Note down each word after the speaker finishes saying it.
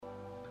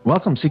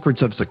Welcome,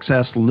 Secrets of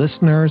Success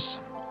listeners.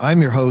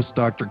 I'm your host,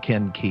 Dr.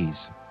 Ken Keys.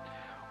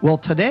 Well,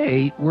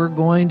 today we're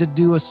going to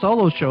do a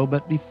solo show,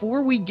 but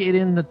before we get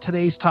into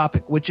today's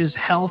topic, which is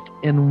health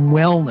and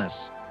wellness,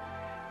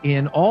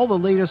 in all the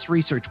latest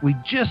research, we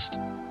just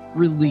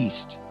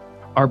released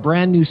our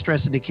brand new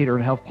stress indicator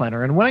and health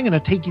planner. And what I'm going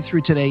to take you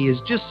through today is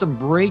just some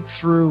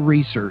breakthrough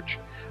research,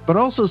 but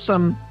also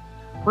some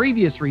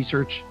previous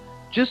research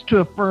just to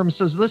affirm,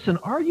 says, listen,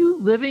 are you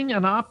living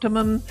an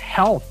optimum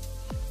health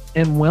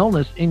and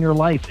wellness in your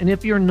life? And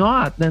if you're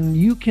not, then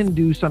you can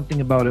do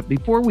something about it.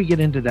 Before we get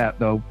into that,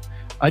 though,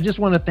 I just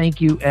want to thank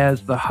you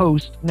as the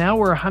host. Now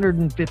we're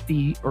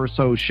 150 or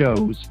so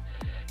shows.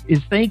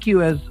 Thank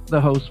you as the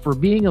host for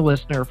being a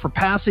listener, for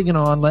passing it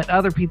on, let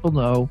other people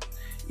know.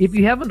 If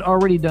you haven't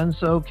already done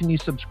so, can you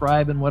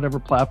subscribe in whatever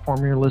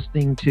platform you're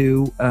listening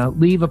to?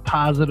 Leave a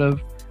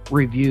positive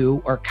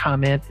review or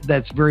comment.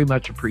 That's very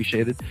much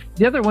appreciated.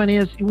 The other one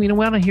is, we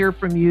want to hear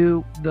from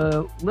you,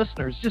 the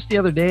listeners. Just the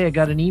other day, I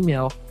got an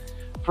email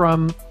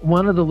from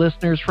one of the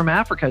listeners from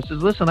Africa. It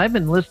says, listen, I've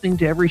been listening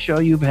to every show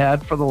you've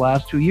had for the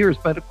last 2 years,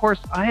 but of course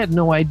I had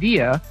no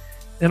idea,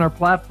 and our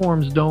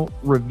platforms don't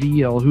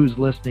reveal who's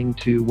listening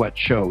to what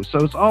show. So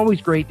it's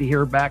always great to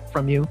hear back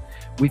from you.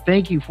 We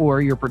thank you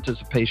for your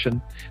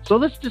participation. So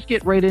let's just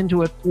get right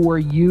into it for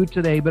you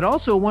today, but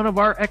also one of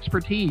our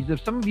expertise.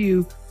 If some of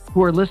you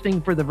who are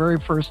listening for the very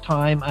first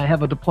time, I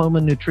have a diploma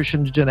in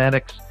nutrition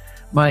genetics,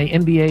 my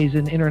MBA is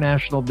in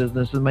international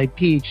business, and my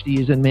PhD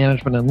is in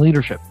management and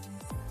leadership.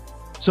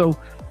 So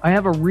I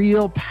have a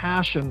real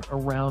passion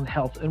around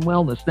health and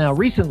wellness. Now,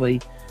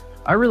 recently,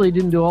 I really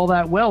didn't do all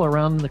that well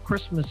around the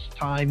Christmas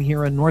time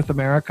here in North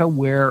America,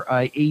 where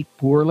I ate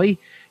poorly,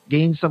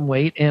 gained some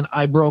weight, and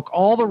I broke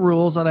all the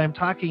rules that I'm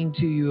talking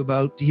to you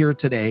about here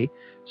today.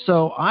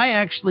 So I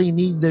actually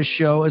need this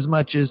show as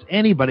much as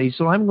anybody.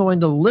 So I'm going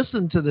to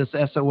listen to this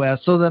SOS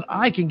so that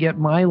I can get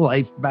my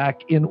life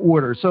back in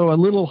order. So a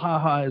little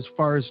ha-ha as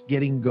far as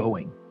getting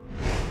going.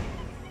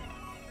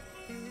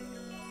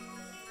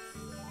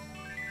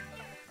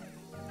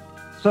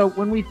 So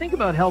when we think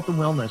about health and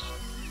wellness,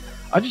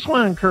 I just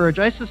want to encourage,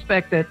 I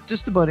suspect that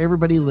just about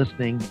everybody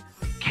listening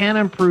can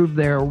improve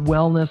their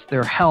wellness,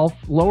 their health,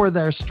 lower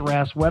their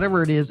stress,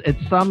 whatever it is, at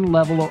some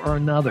level or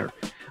another.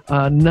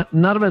 None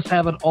of us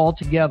have it all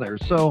together.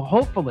 So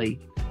hopefully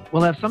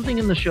we'll have something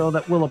in the show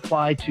that will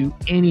apply to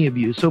any of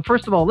you. So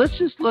first of all, let's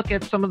just look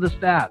at some of the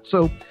stats.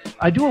 So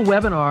I do a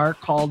webinar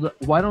called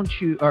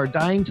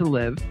Dying to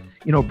Live,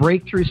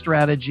 breakthrough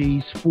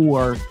strategies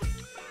for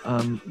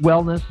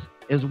wellness,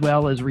 as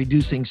well as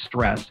reducing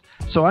stress.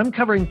 So I'm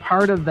covering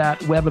part of that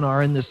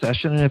webinar in this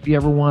session. And if you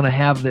ever want to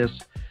have this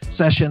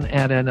session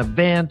at an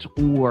event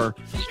or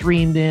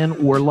streamed in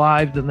or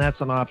live, then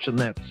that's an option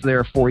that's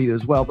there for you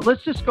as well. But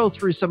let's just go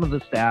through some of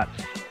the stats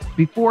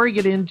before we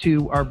get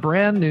into our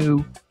brand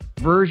new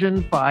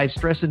version 5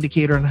 stress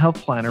indicator and health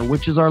planner,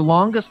 which is our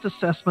longest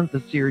assessment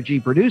that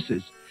CRG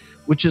produces,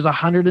 which is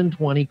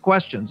 120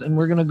 questions. And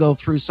we're going to go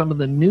through some of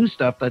the new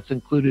stuff that's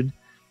included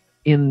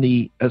in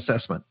the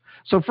assessment.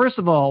 So first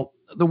of all,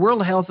 the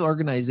World Health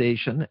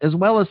Organization, as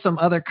well as some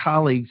other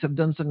colleagues, have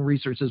done some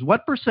research.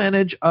 What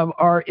percentage of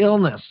our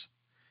illness,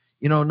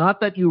 not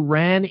that you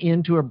ran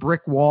into a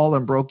brick wall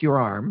and broke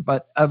your arm,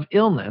 but of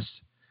illness,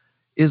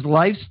 is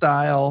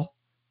lifestyle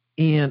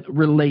and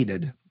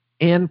related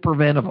and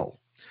preventable?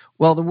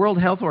 Well, the World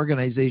Health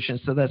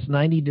Organization said that's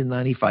 90 to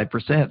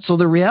 95%. So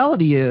the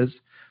reality is,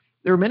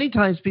 there are many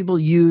times people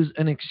use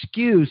an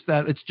excuse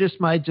that it's just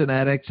my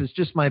genetics, it's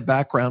just my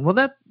background. Well,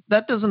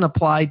 that doesn't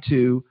apply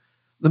to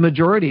the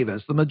majority of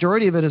us. The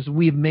majority of it is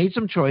we've made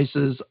some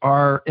choices.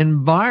 Our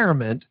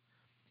environment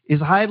is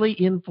highly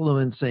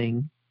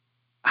influencing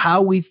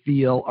how we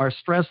feel, our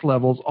stress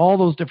levels, all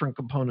those different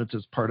components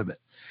as part of it.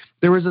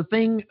 There was a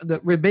thing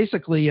that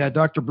basically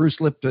Dr. Bruce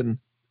Lipton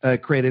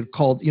created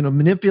called,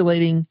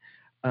 manipulating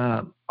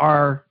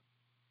our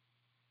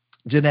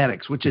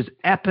genetics, which is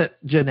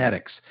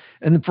epigenetics.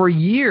 And for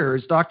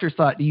years, doctors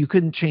thought you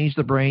couldn't change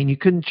the brain, you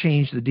couldn't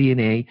change the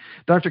DNA.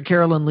 Dr.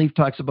 Carolyn Leaf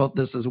talks about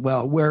this as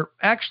well, where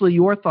actually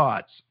your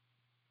thoughts,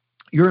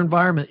 your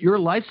environment, your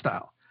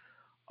lifestyle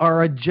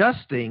are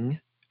adjusting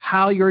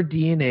how your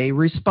DNA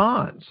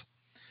responds.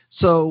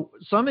 So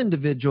some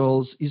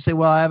individuals, you say,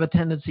 well, I have a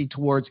tendency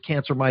towards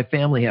cancer, my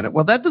family had it.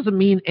 Well, that doesn't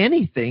mean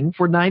anything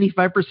for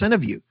 95%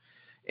 of you.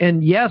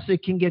 And yes,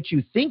 it can get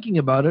you thinking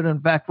about it.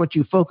 In fact, what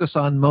you focus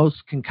on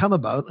most can come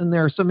about. And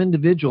there are some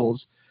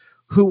individuals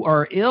who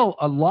are ill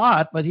a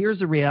lot, but here's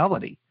the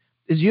reality,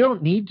 is you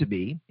don't need to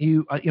be.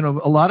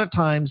 A lot of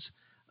times,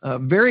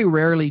 very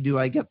rarely do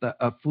I get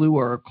a flu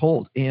or a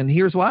cold. And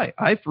here's why.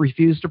 I've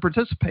refused to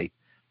participate,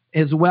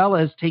 as well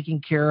as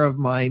taking care of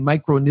my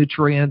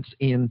micronutrients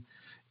in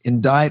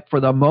diet for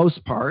the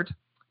most part,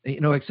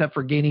 except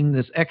for gaining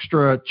this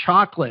extra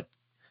chocolate,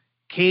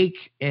 cake,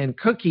 and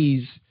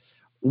cookies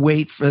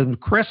weight from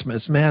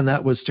Christmas. Man,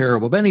 that was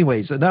terrible. But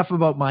anyways, enough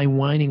about my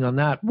whining on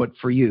that. What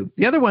for you?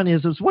 The other one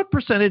is what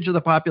percentage of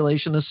the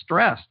population is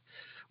stressed?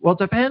 Well, it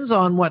depends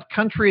on what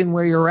country and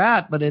where you're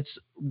at, but it's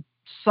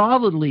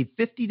solidly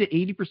 50 to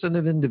 80%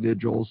 of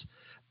individuals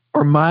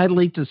or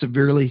mildly to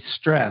severely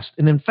stressed.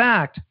 And in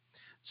fact,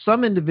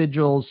 some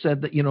individuals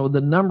said that,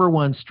 the number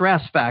one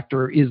stress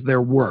factor is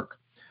their work.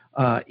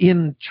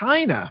 In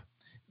China,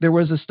 there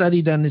was a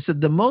study done. They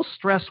said the most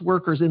stressed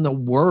workers in the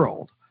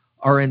world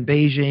are in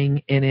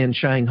Beijing and in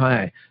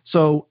Shanghai.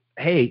 So,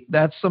 hey,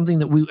 that's something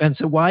that and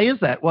so why is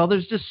that? Well,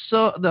 there's just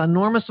the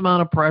enormous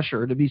amount of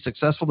pressure to be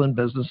successful in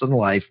business and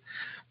life.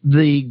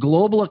 The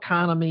global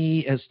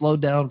economy has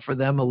slowed down for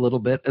them a little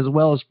bit, as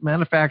well as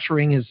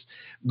manufacturing is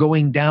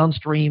going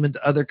downstream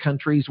into other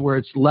countries where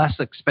it's less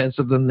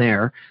expensive than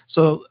there.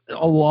 So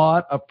a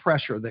lot of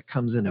pressure that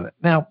comes into it.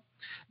 Now,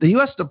 the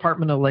U.S.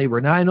 Department of Labor,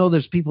 now I know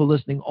there's people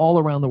listening all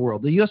around the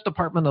world. The U.S.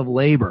 Department of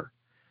Labor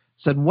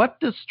said,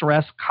 what does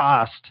stress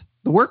cost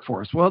the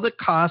workforce? Well, it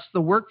costs the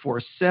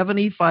workforce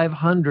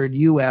 $7,500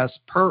 U.S.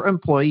 per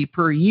employee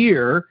per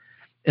year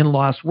in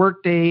lost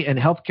workday and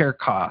healthcare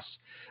costs.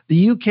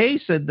 The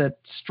UK said that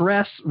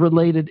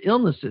stress-related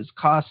illnesses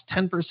cost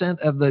 10%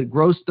 of the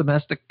gross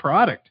domestic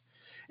product.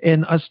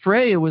 And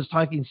Australia was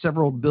talking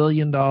several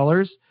 $billion,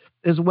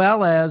 as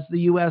well as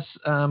the U.S.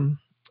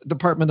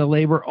 Department of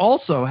Labor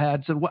also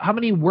had said, how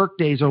many work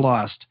days are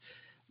lost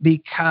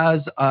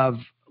because of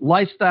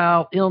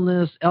lifestyle,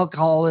 illness,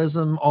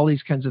 alcoholism, all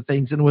these kinds of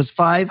things. And it was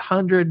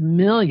 500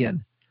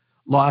 million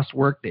lost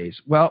work days.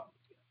 Well,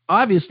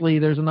 obviously,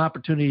 there's an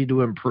opportunity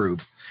to improve.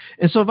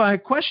 And so my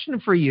question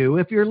for you,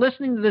 if you're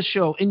listening to this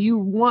show and you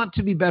want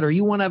to be better,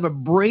 you want to have a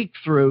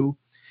breakthrough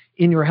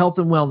in your health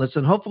and wellness,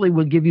 and hopefully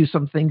we'll give you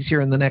some things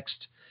here in the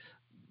next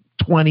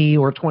 20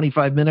 or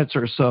 25 minutes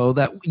or so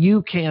that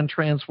you can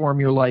transform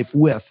your life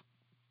with.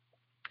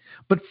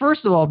 But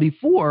first of all,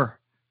 before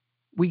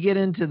we get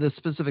into the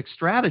specific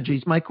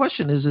strategies, my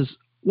question is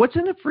what's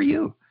in it for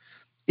you?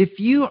 If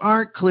you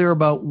aren't clear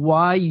about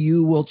why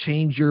you will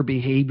change your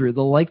behavior,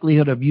 the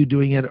likelihood of you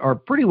doing it are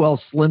pretty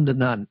well slim to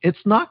none.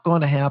 It's not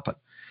going to happen.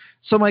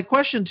 So my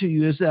question to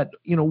you is that,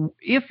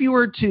 if you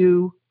were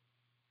to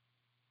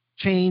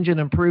change and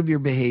improve your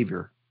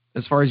behavior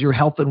as far as your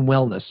health and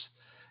wellness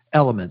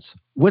elements,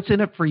 what's in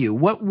it for you?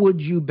 What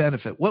would you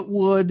benefit? What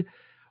would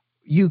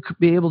you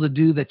be able to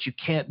do that you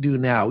can't do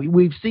now?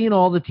 We've seen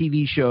all the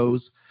TV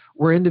shows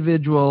where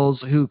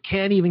individuals who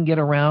can't even get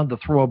around to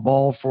throw a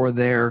ball for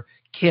their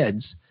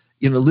kids,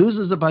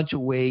 loses a bunch of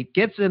weight,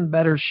 gets in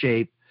better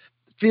shape,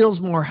 feels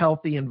more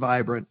healthy and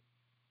vibrant,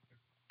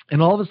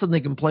 and all of a sudden they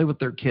can play with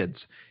their kids.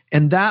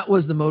 And that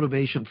was the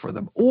motivation for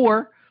them.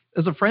 Or,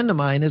 as a friend of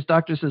mine, his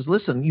doctor says,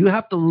 listen, you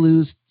have to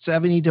lose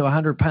 70 to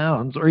 100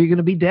 pounds or you're going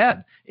to be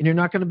dead and you're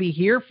not going to be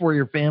here for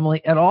your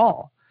family at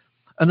all.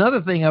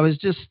 Another thing, I was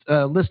just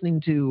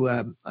listening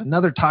to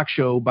another talk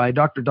show by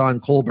Dr. Don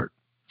Colbert.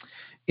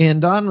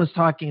 And Don was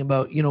talking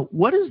about,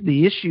 what is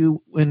the issue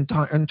in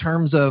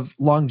terms of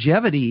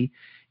longevity?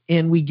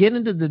 And we get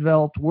into the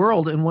developed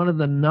world, and one of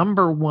the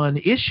number one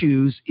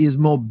issues is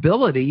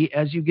mobility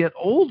as you get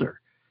older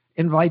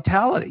and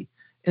vitality.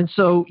 And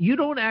so you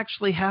don't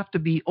actually have to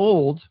be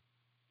old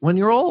when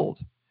you're old.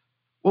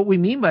 What we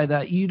mean by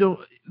that,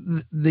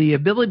 the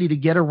ability to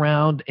get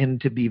around and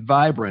to be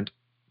vibrant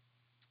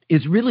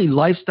is really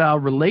lifestyle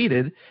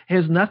related,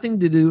 has nothing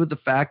to do with the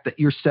fact that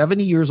you're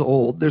 70 years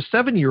old. There's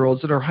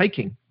 7-year-olds that are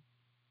hiking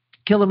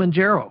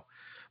Kilimanjaro,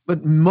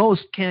 but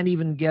most can't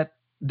even get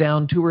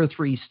down 2 or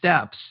 3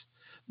 steps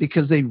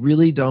because they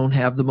really don't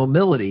have the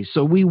mobility.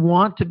 So we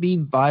want to be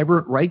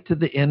vibrant right to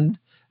the end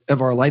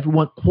of our life. We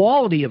want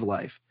quality of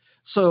life.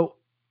 So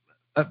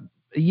a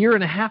year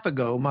and a half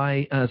ago,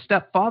 my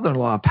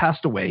stepfather-in-law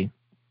passed away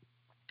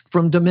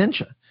from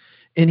dementia,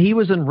 and he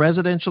was in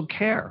residential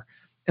care.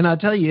 And I'll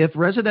tell you, if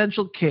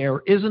residential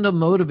care isn't a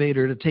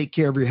motivator to take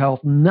care of your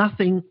health,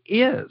 nothing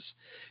is.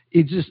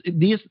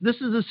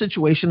 This is a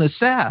situation that's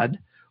sad,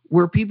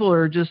 where people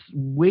are just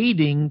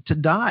waiting to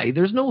die.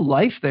 There's no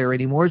life there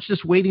anymore. It's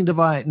just waiting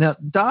to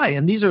die.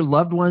 And these are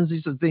loved ones.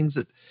 These are things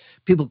that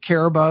people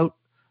care about,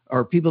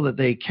 or people that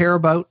they care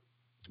about,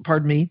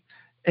 pardon me.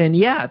 And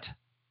yet,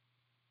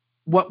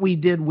 what we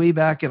did way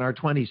back in our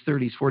 20s,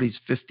 30s, 40s,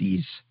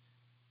 50s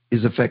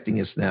is affecting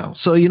us now.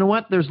 So you know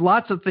what? There's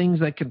lots of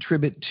things that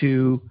contribute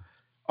to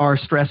our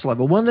stress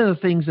level. One of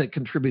the things that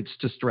contributes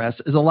to stress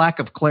is a lack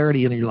of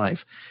clarity in your life.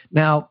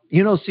 Now,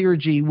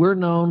 CRG, we're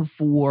known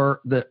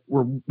for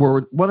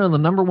we're one of the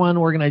number one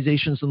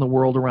organizations in the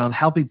world around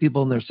helping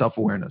people in their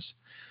self-awareness,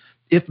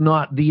 if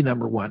not the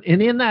number one. And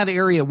in that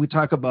area, we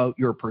talk about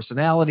your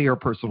personality or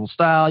personal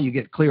style. You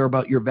get clear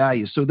about your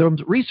values. So the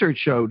research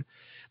showed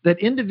that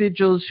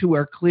individuals who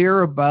are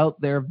clear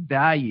about their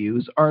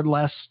values are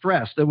less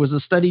stressed. There was a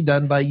study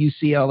done by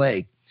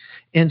UCLA.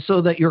 And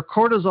so that your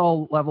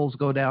cortisol levels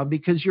go down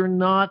because you're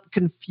not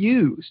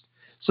confused.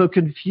 So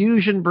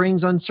confusion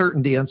brings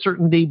uncertainty.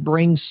 Uncertainty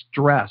brings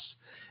stress.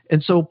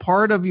 And so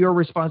part of your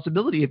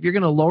responsibility, if you're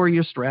going to lower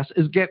your stress,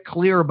 is get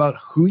clear about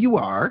who you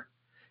are,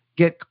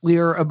 get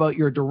clear about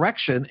your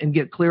direction, and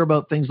get clear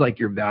about things like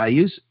your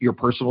values, your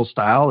personal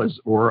style,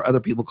 or other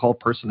people call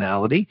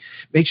personality.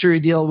 Make sure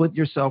you deal with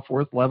your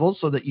self-worth levels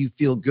so that you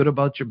feel good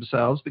about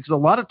yourselves, because a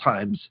lot of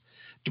times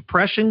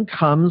depression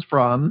comes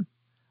from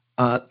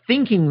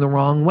thinking the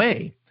wrong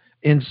way.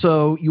 And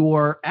so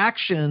your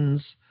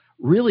actions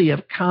really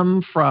have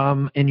come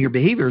from, and your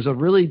behaviors are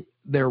really,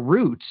 their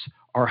roots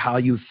are how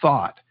you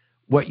thought,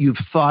 what you've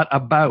thought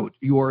about,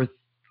 your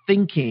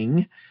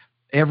thinking.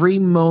 Every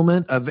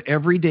moment of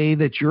every day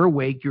that you're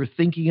awake, you're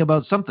thinking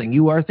about something.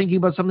 You are thinking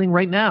about something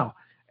right now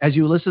as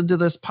you listen to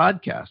this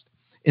podcast.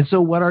 And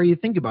so what are you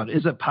thinking about?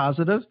 Is it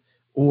positive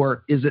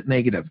or is it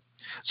negative?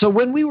 So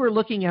when we were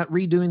looking at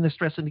redoing the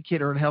stress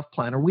indicator and health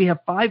planner, we have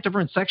 5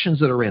 different sections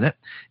that are in it.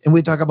 And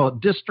we talk about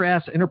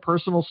distress,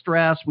 interpersonal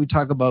stress. We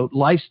talk about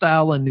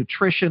lifestyle and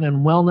nutrition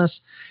and wellness.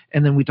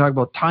 And then we talk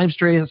about time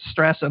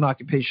stress and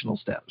occupational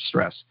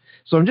stress.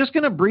 So I'm just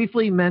going to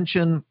briefly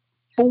mention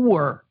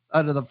 4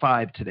 out of the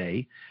 5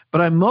 today,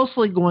 but I'm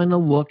mostly going to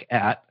look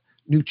at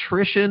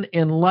nutrition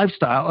and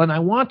lifestyle. And I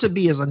want to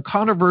be as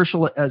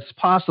uncontroversial as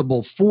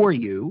possible for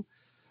you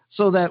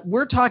so that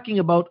we're talking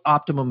about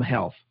optimum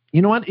health.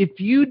 You know what? If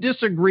you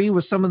disagree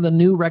with some of the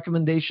new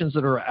recommendations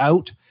that are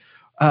out,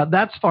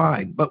 that's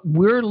fine. But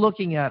we're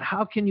looking at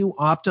how can you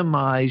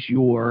optimize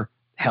your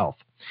health.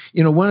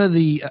 You know,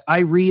 I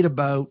read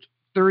about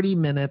 30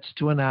 minutes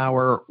to an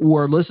hour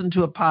or listen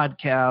to a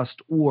podcast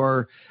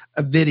or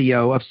a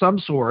video of some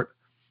sort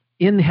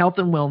in health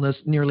and wellness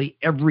nearly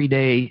every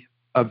day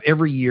of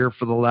every year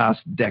for the last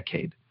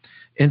decade.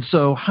 And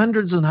so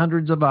hundreds and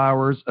hundreds of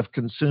hours of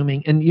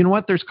consuming. And you know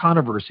what? There's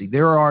controversy.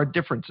 There are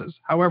differences.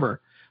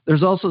 However,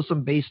 there's also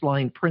some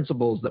baseline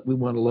principles that we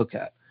want to look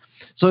at.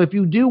 So if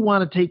you do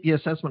want to take the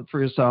assessment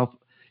for yourself,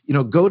 you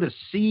know, go to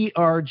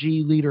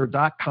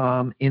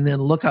crgleader.com and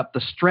then look up the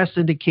stress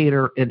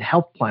indicator and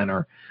health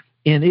planner.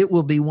 And it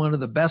will be one of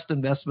the best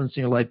investments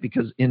in your life,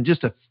 because in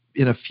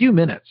a few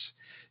minutes,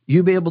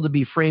 you'll be able to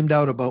be framed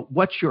out about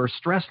what your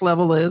stress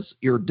level is,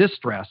 your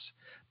distress.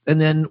 And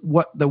then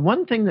the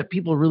one thing that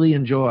people really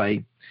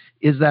enjoy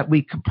is that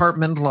we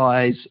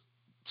compartmentalize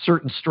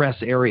certain stress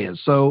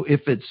areas. So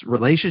if it's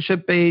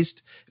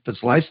relationship-based, if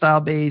it's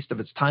lifestyle-based, if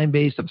it's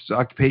time-based, if it's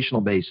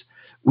occupational-based,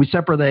 we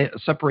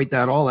separate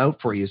that all out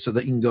for you so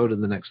that you can go to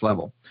the next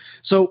level.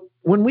 So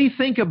when we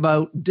think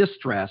about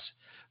distress,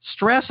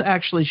 stress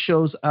actually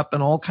shows up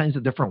in all kinds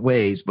of different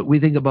ways, but we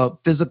think about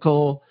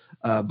physical,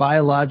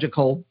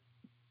 biological,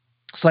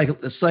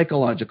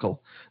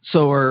 psychological,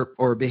 or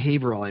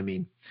behavioral, I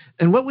mean.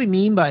 And what we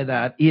mean by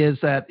that is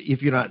that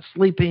if you're not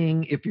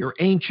sleeping, if you're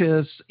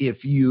anxious,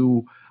 if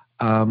you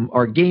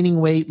are gaining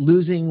weight,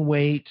 losing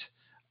weight,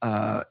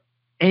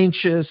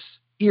 anxious,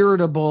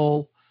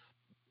 irritable,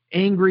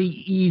 angry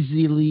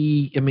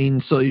easily,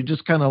 so you're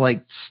just kind of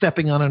like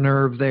stepping on a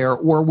nerve there,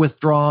 or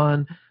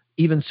withdrawn,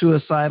 even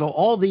suicidal,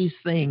 all these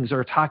things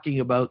are talking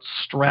about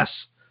stress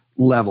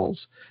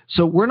levels.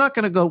 So we're not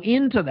going to go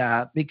into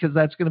that because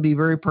that's going to be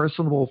very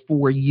personal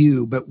for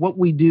you. But what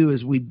we do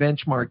is we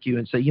benchmark you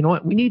and say, you know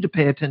what, we need to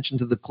pay attention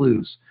to the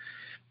clues.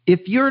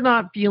 If you're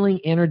not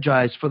feeling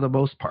energized for the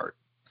most part,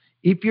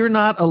 if you're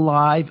not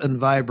alive and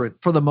vibrant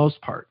for the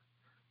most part,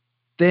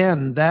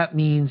 then that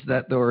means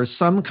that there is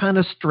some kind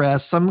of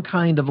stress, some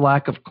kind of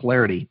lack of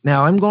clarity.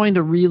 Now, I'm going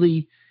to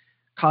really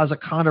cause a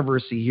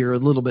controversy here a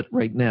little bit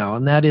right now,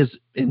 and that is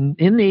in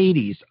the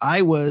 80s,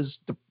 I was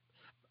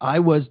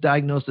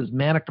diagnosed as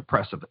manic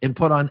depressive and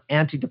put on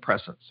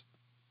antidepressants.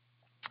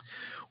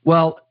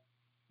 Well,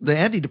 the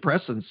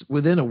antidepressants,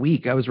 within a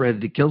week, I was ready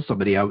to kill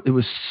somebody. It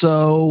was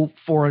so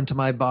foreign to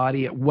my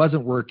body. It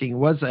wasn't working, it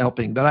wasn't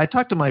helping. But I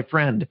talked to my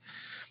friend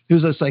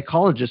who's a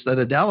psychologist out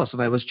of Dallas,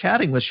 and I was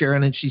chatting with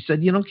Sharon, and she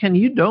said, you know, Ken,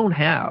 you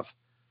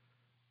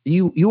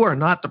are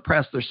not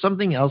depressed. There's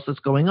something else that's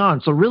going on.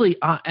 So really,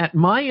 at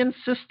my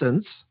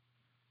insistence,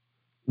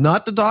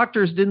 not the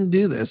doctors didn't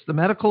do this, the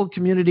medical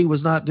community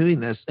was not doing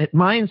this. At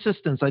my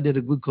insistence, I did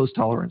a glucose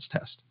tolerance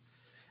test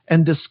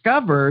and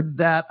discovered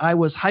that I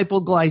was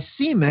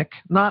hypoglycemic,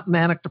 not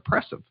manic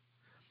depressive.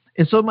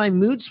 And so my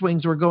mood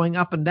swings were going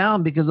up and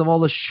down because of all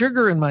the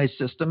sugar in my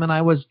system, and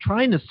I was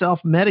trying to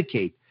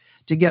self-medicate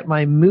to get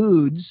my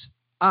moods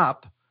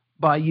up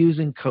by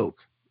using Coke.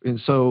 And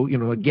so, you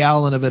know, a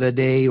gallon of it a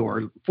day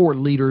or 4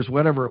 liters,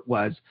 whatever it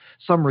was,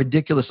 some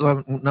ridiculous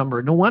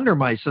number. No wonder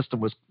my system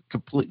was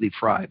completely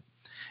fried.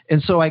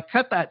 And so I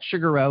cut that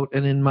sugar out,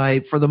 and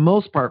for the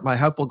most part, my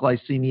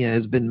hypoglycemia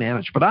has been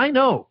managed. But I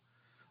know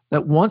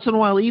that once in a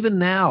while, even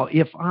now,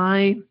 if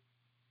I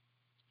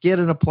get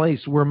in a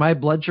place where my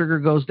blood sugar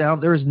goes down,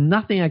 there is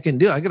nothing I can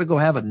do. I got to go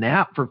have a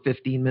nap for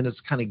 15 minutes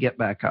to kind of get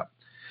back up.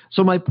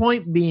 So my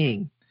point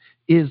being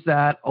is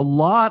that a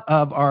lot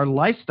of our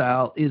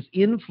lifestyle is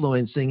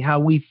influencing how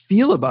we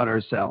feel about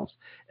ourselves.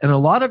 And a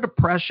lot of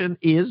depression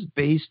is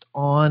based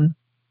on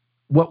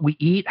what we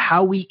eat,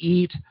 how we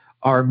eat,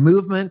 our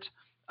movement.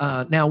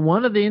 Now,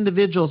 one of the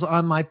individuals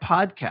on my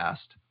podcast,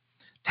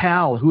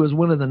 Tal, who is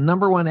one of the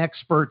 #1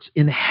 experts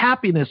in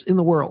happiness in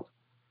the world,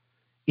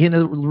 in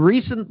a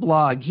recent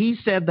blog, he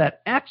said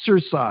that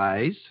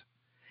exercise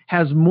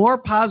has more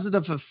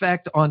positive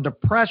effect on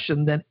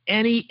depression than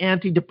any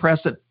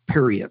antidepressant,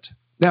 period.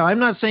 Now, I'm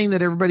not saying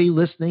that everybody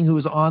listening who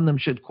is on them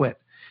should quit,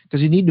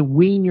 because you need to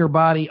wean your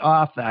body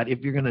off that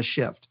if you're going to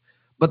shift.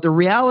 But the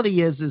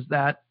reality is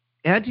that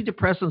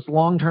antidepressants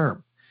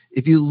long-term,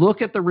 if you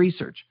look at the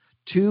research,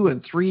 2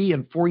 and 3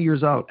 and 4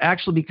 years out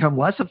actually become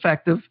less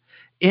effective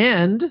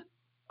and,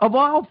 of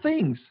all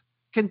things,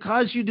 can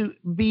cause you to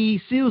be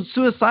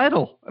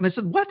suicidal. And I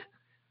said, what?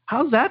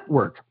 How's that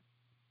work?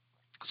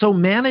 So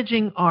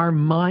managing our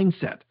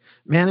mindset,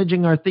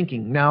 managing our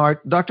thinking. Now,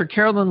 Dr.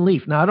 Carolyn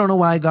Leaf, now I don't know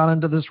why I got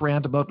into this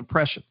rant about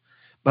depression,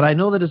 but I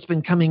know that it's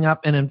been coming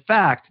up. And in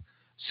fact,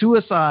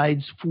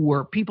 suicides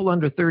for people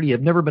under 30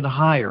 have never been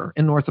higher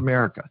in North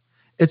America.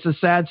 It's a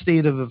sad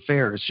state of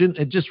affairs.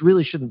 It just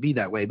really shouldn't be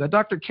that way. But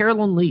Dr.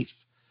 Carolyn Leaf,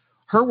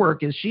 her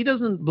work is she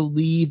doesn't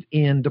believe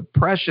in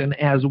depression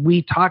as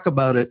we talk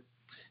about it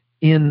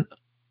in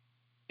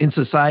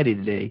society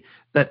today,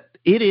 that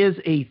it is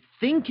a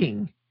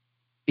thinking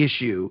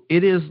issue.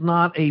 It is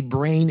not a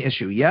brain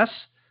issue. Yes,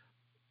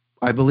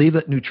 I believe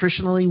that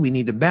nutritionally we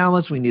need to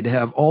balance. We need to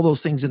have all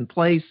those things in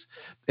place.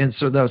 And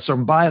so there's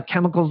some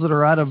biochemicals that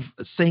are out of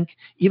sync.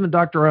 Even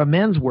Dr.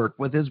 Amen's work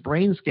with his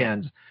brain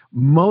scans,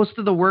 most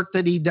of the work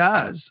that he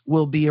does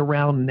will be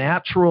around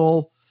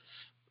natural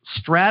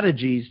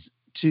strategies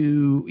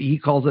to, he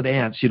calls it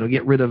ants,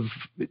 get rid of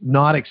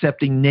not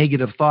accepting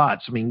negative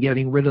thoughts. I mean,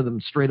 getting rid of them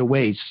straight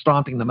away,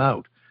 stomping them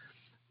out.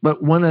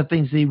 But one of the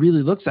things he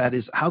really looks at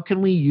is how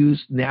can we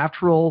use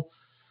natural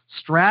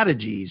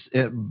strategies,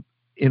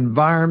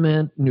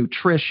 environment,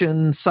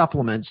 nutrition,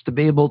 supplements to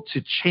be able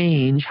to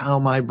change how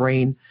my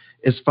brain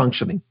is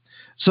functioning.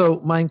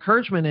 So my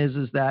encouragement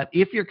is that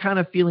if you're kind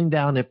of feeling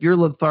down, if you're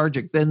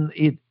lethargic, then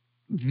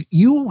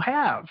you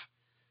have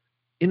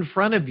in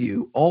front of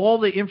you all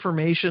the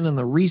information and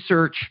the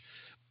research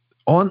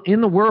in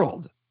the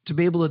world to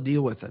be able to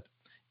deal with it.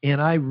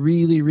 And I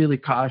really, really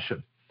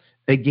caution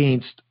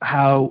against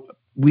how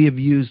we have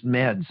used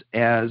meds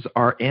as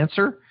our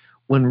answer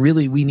when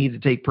really we need to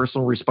take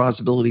personal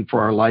responsibility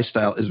for our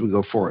lifestyle as we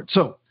go forward.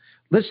 So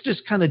let's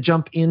just kind of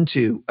jump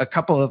into a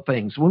couple of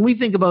things. When we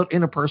think about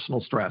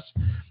interpersonal stress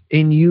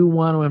and you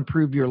want to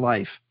improve your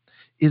life,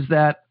 is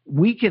that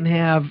we can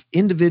have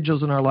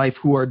individuals in our life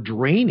who are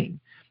draining.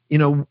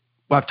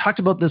 I've talked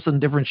about this in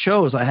different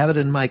shows. I have it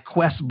in my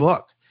Quest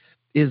book,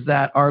 is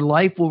that our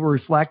life will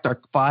reflect our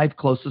 5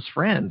 closest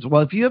friends.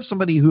 Well, if you have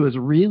somebody who is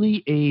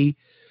really a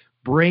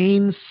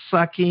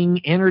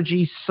brain-sucking,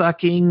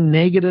 energy-sucking,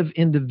 negative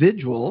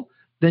individual,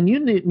 then you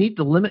need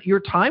to limit your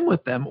time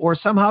with them or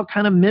somehow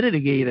kind of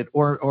mitigate it.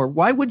 Or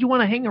why would you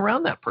want to hang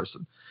around that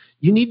person?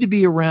 You need to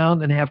be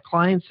around and have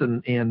clients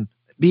and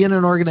be in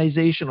an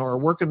organization or a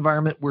work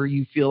environment where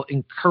you feel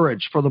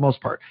encouraged for the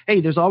most part.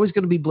 Hey, there's always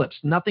going to be blips.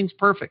 Nothing's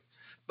perfect.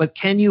 But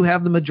can you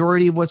have the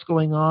majority of what's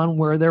going on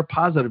where they're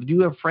positive? Do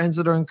you have friends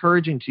that are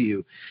encouraging to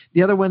you?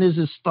 The other one is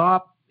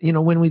stop,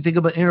 when we think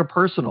about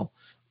interpersonal,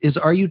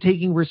 are you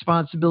taking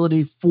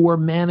responsibility for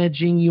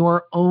managing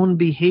your own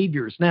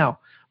behaviors? Now,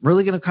 I'm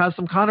really going to cause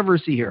some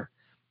controversy here,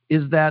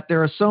 is that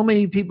there are so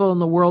many people in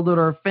the world that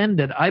are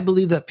offended. I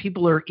believe that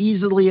people are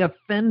easily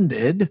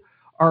offended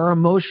are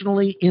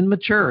emotionally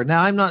immature.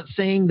 Now, I'm not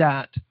saying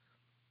that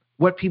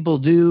what people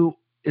do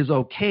is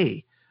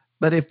okay,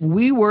 but if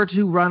we were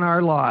to run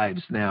our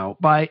lives now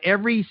by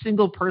every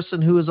single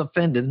person who is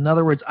offended, in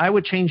other words, I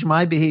would change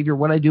my behavior,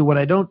 what I do, what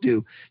I don't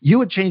do. You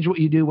would change what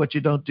you do, what you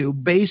don't do,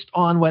 based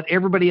on what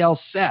everybody else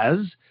says,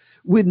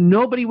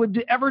 nobody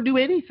would ever do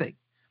anything.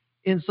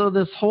 And so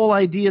this whole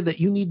idea that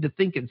you need to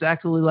think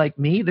exactly like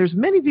me, there's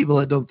many people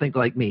that don't think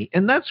like me.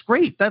 And that's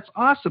great. That's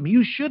awesome.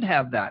 You should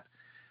have that.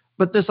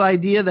 But this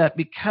idea that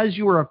because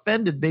you were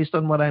offended based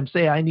on what I'm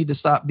saying, I need to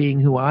stop being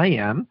who I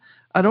am,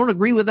 I don't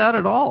agree with that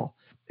at all.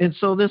 And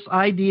so this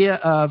idea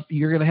of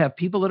you're going to have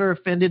people that are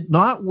offended,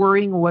 not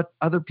worrying what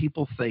other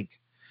people think.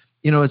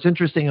 It's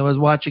interesting. I was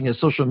watching a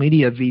social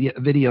media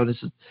video.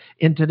 This is,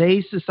 in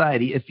today's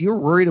society, if you're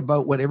worried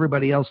about what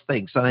everybody else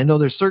thinks, and I know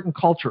there's certain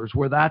cultures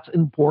where that's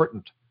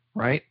important,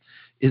 right,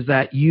 is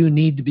that you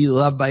need to be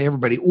loved by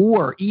everybody,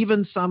 or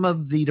even some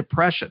of the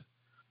depression.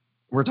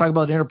 We're talking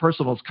about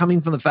interpersonal. It's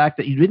coming from the fact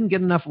that you didn't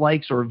get enough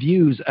likes or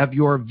views of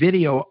your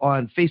video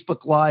on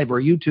Facebook Live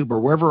or YouTube or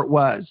wherever it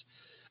was.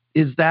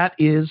 Is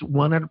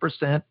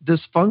 100%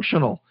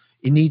 dysfunctional.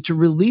 You need to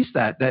release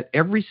that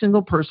every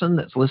single person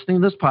that's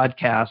listening to this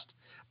podcast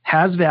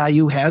has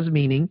value, has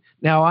meaning.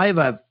 Now, I have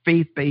a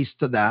faith base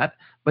to that,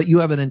 but you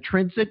have an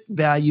intrinsic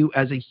value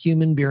as a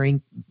human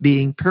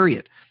being,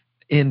 period.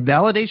 And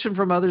validation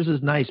from others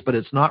is nice, but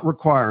it's not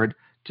required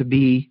to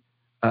be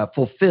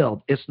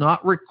fulfilled. It's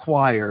not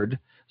required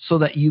so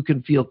that you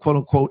can feel, quote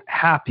unquote,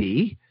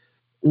 happy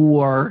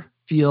or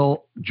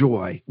feel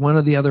joy. One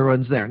of the other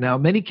ones there. Now,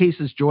 in many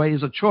cases, joy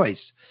is a choice.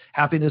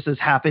 Happiness is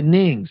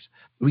happenings.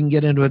 We can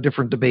get into a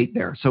different debate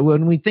there. So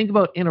when we think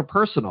about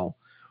interpersonal,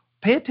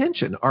 pay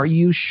attention. Are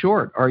you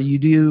short? Do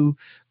you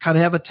kind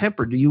of have a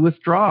temper? Do you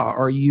withdraw?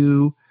 Are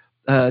you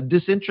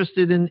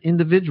disinterested in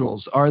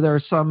individuals? Are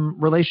there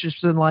some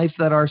relationships in life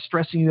that are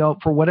stressing you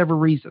out for whatever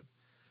reason?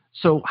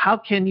 So how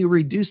can you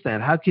reduce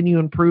that? How can you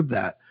improve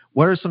that?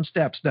 What are some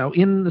steps? Now,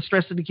 in the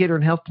Stress Indicator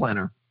and Health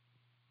Planner,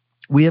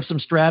 we have some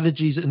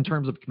strategies in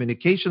terms of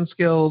communication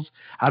skills,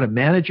 how to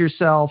manage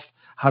yourself,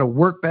 how to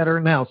work better.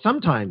 Now,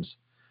 sometimes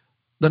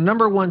the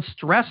number one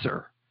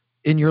stressor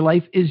in your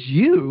life is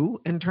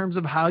you in terms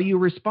of how you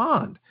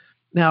respond.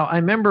 Now, I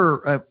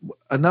remember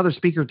another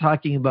speaker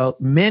talking about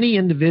many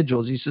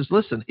individuals. He says,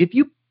 listen, if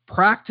you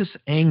practice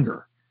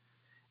anger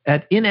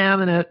at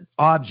inanimate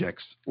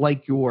objects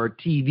like your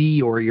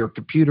TV or your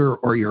computer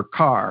or your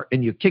car,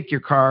 and you kick your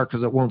car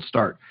because it won't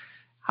start,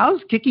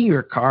 how's kicking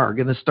your car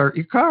going to start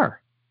your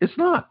car? It's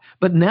not.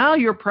 But now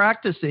you're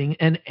practicing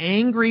an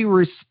angry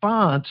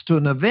response to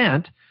an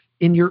event,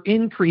 and you're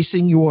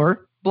increasing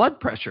your blood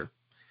pressure.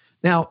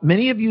 Now,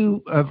 many of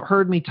you have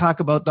heard me talk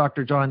about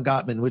Dr. John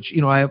Gottman, which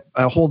I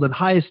hold in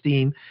high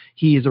esteem.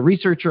 He is a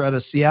researcher out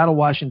of Seattle,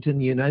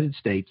 Washington, United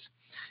States.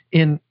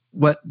 And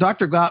what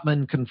Dr.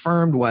 Gottman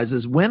confirmed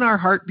is when our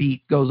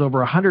heartbeat goes over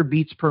 100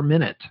 beats per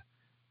minute,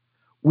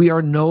 we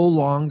are no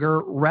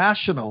longer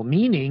rational,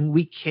 meaning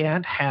we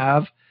can't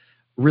have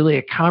really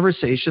a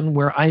conversation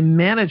where I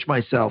manage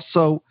myself.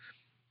 So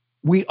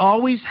we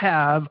always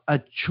have a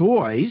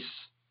choice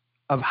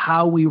of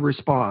how we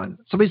respond.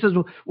 Somebody says,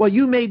 well,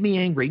 you made me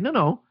angry.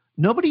 No,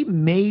 nobody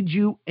made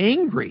you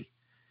angry.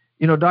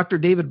 Dr.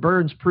 David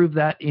Burns proved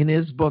that in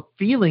his book,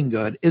 Feeling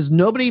Good, is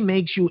nobody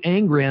makes you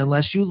angry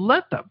unless you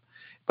let them.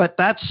 But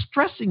that's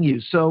stressing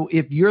you. So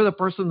if you're the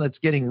person that's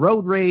getting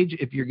road rage,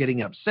 if you're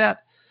getting upset,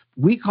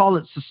 we call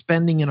it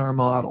suspending in our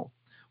model,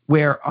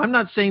 where I'm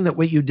not saying that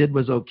what you did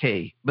was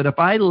okay, but if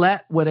I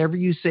let whatever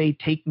you say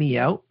take me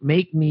out,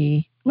 let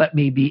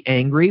me be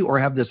angry or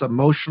have this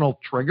emotional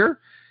trigger,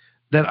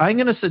 then I'm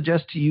going to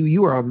suggest to you,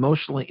 you are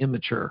emotionally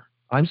immature.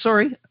 I'm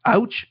sorry.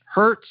 Ouch,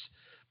 hurts.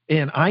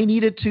 And I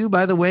need it too,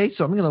 by the way.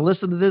 So I'm going to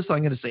listen to this. I'm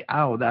going to say,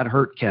 ow, that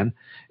hurt, Ken.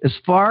 As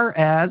far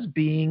as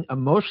being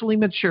emotionally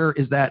mature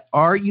is that,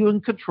 are you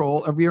in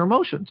control of your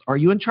emotions? Are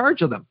you in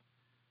charge of them?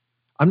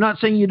 I'm not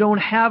saying you don't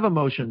have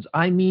emotions.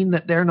 I mean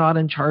that they're not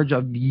in charge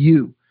of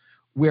you.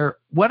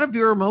 What of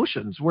your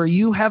emotions where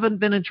you haven't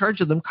been in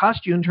charge of them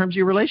cost you in terms of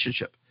your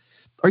relationship?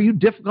 Are you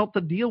difficult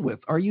to deal with?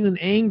 Are you an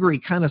angry,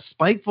 kind of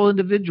spiteful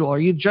individual? Are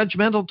you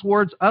judgmental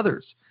towards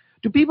others?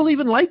 Do people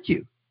even like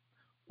you?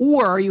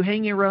 Or are you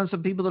hanging around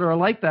some people that are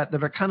like that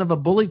are kind of a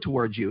bully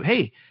towards you?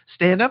 Hey,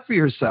 stand up for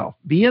yourself.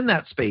 Be in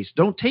that space.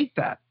 Don't take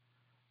that.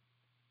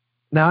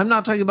 Now, I'm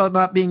not talking about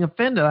not being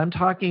offended. I'm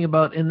talking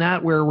about in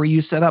that where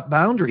you set up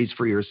boundaries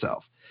for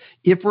yourself.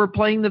 If we're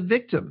playing the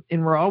victim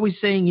and we're always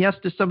saying yes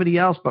to somebody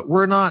else, but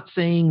we're not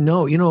saying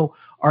no,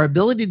 our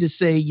ability to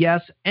say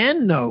yes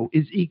and no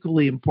is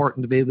equally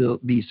important to be able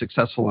to be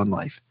successful in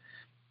life.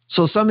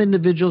 So some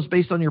individuals,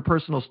 based on your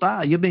personal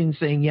style, you've been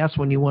saying yes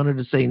when you wanted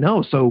to say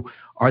no. So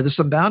are there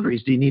some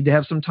boundaries? Do you need to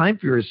have some time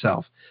for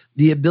yourself?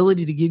 The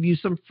ability to give you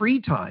some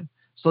free time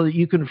so that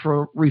you can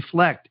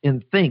reflect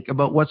and think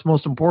about what's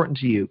most important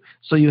to you.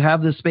 So you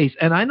have this space.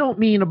 And I don't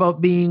mean about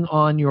being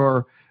on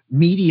your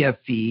media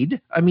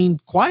feed. I mean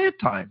quiet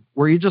time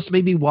where you're just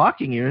maybe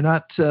walking. You're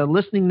not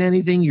listening to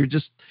anything. You're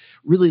just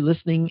really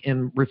listening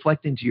and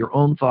reflecting to your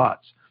own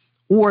thoughts.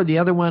 Or the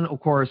other one, of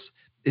course,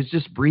 is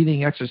just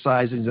breathing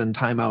exercises and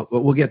time out.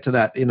 But we'll get to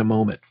that in a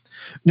moment.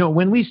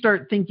 When we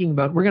start thinking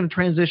about, we're going to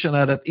transition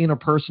out of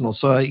interpersonal.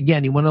 So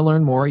again, you want to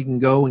learn more, you can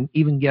go and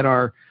even get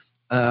our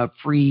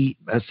free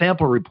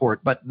sample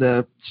report. But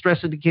the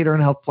Stress Indicator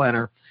and Health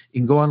Planner,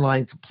 you can go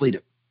online, complete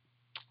it.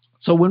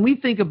 So when we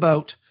think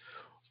about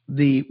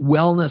the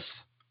wellness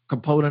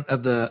component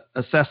of the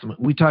assessment,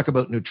 we talk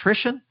about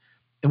nutrition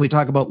and we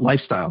talk about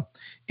lifestyle.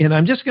 And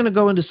I'm just going to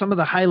go into some of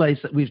the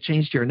highlights that we've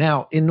changed here.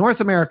 Now, in North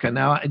America,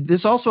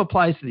 this also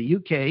applies to the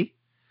UK.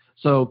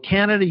 So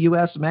Canada,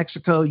 US,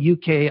 Mexico,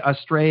 UK,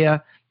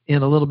 Australia,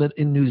 and a little bit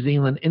in New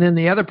Zealand. And in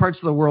the other parts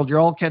of the world, you're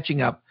all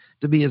catching up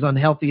to be as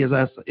unhealthy as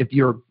us if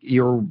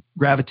you're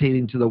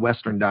gravitating to the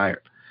Western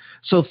diet.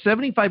 So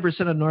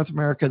 75% of North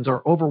Americans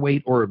are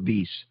overweight or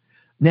obese.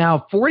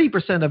 Now,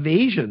 40% of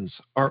Asians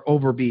are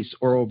obese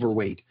or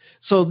overweight.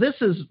 So this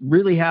is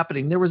really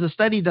happening. There was a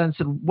study done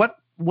said, what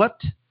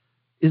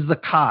is the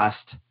cost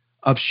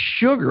of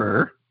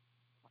sugar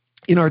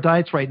in our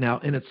diets right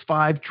now? And it's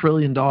 $5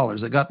 trillion.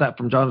 I got that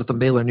from Jonathan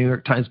Baylor, New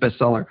York Times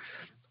bestseller,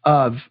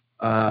 of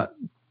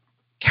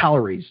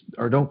calories,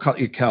 or don't call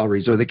it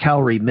calories, or the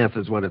calorie myth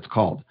is what it's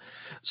called.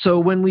 So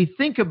when we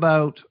think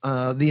about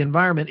the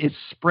environment, it's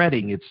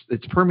spreading,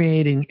 it's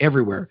permeating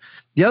everywhere.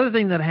 The other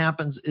thing that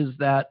happens is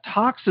that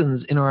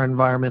toxins in our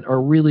environment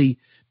are really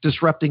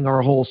disrupting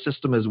our whole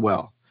system as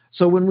well.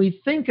 So when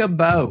we think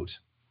about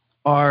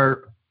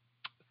our,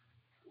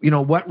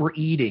 what we're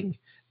eating,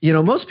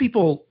 most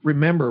people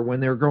remember when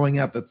they're growing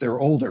up, if they're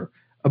older,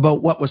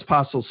 about what was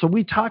possible. So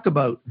we talk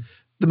about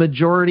the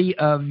majority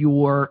of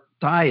your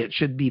diet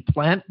should be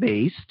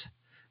plant-based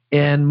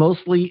and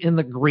mostly in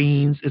the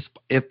greens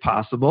if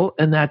possible,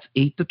 and that's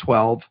 8 to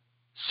 12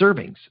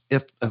 servings,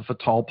 if at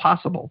all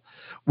possible.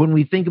 When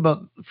we think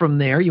about from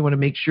there, you want to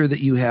make sure that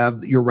you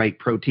have your right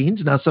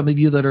proteins. Now, some of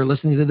you that are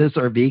listening to this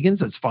are vegans.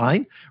 That's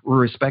fine. We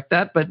respect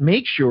that. But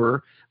make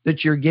sure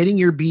that you're getting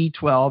your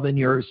B12 and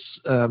your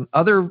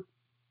other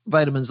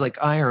vitamins like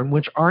iron,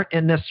 which aren't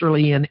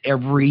necessarily in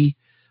every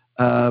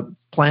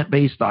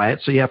plant-based diet.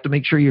 So you have to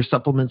make sure your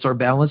supplements are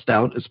balanced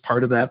out as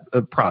part of that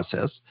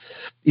process.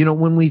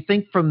 When we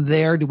think from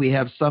there, do we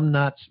have some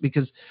nuts?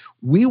 Because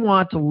we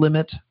want to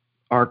limit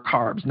are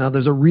carbs. Now,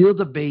 there's a real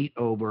debate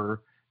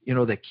over,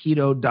 the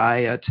keto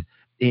diet.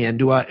 And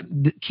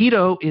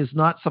keto is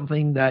not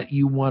something that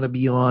you want to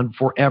be on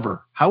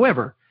forever.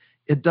 However,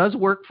 it does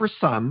work for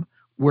some,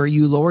 where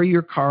you lower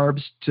your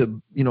carbs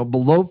to,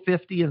 below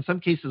 50, in some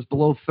cases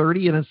below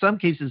 30, and in some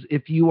cases,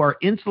 if you are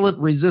insulin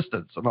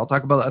resistant, and I'll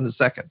talk about that in a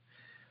second,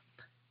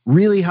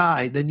 really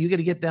high, then you got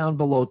to get down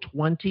below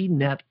 20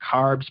 net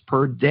carbs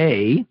per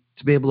day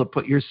to be able to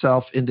put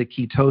yourself into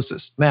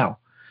ketosis. Now,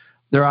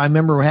 I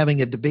remember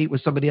having a debate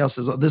with somebody else,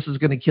 says, oh, this is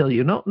going to kill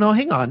you. No,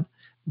 hang on.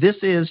 This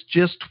is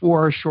just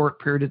for a short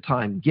period of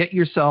time. Get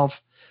yourself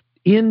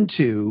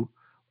into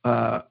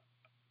the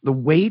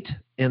weight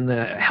and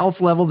the health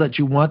level that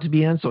you want to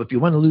be in. So if you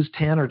want to lose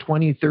 10 or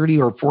 20, 30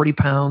 or 40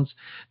 pounds,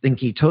 then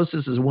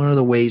ketosis is one of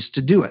the ways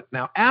to do it.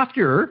 Now,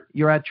 after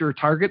you're at your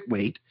target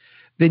weight,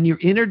 then you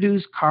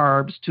introduce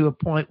carbs to a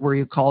point where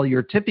you call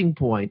your tipping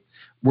point,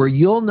 where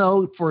you'll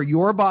know for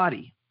your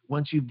body,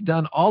 once you've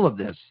done all of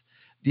this,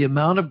 the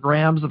amount of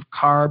grams of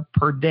carb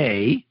per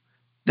day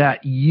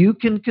that you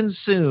can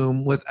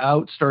consume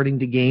without starting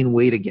to gain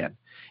weight again.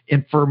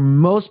 And for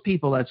most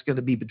people, that's going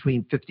to be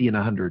between 50 and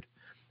 100.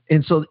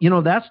 And so,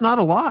 that's not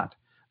a lot,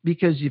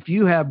 because if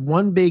you have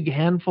one big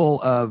handful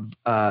of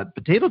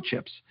potato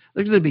chips,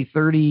 there's going to be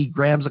 30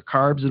 grams of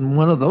carbs in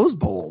one of those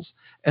bowls.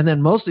 And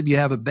then most of you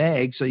have a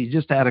bag, so you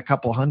just add a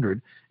couple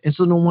hundred. And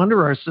so no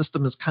wonder our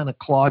system is kind of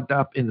clogged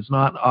up and it's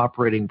not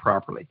operating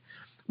properly.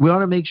 We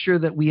want to make sure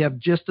that we have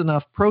just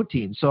enough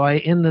protein. So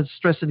in the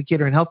Stress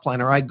Indicator and Health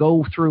Planner, I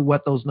go through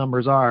what those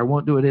numbers are. I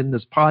won't do it in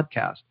this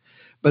podcast,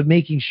 but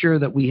making sure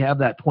that we have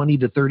that 20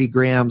 to 30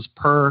 grams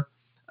per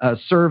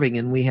serving,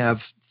 and we have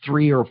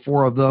 3 or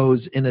 4 of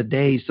those in a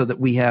day, so that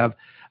we have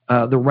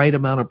the right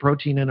amount of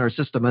protein in our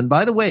system. And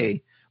by the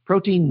way,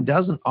 protein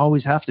doesn't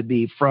always have to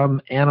be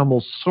from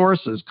animal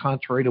sources,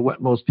 contrary to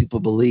what most people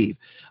believe.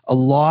 A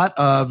lot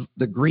of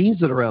the greens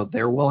that are out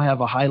there will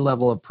have a high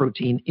level of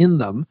protein in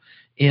them,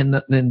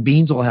 and then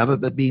beans will have it,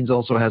 but beans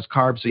also has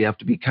carbs, so you have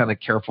to be kind of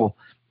careful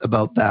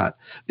about that.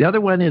 The other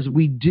one is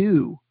we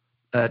do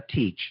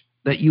teach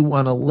that you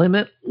want to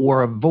limit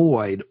or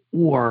avoid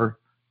or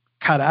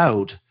cut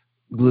out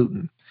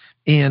gluten.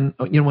 And,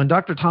 when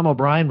Dr. Tom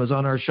O'Brien was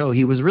on our show,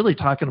 he was really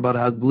talking about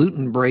how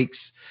gluten breaks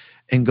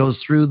and goes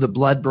through the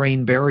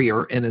blood-brain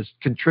barrier and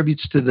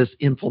contributes to this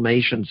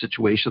inflammation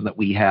situation that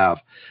we have.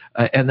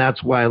 And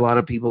that's why a lot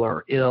of people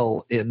are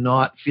ill and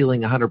not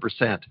feeling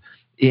 100%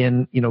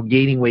 in,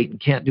 gaining weight and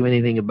can't do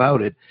anything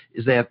about it,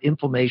 is they have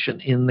inflammation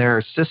in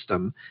their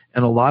system.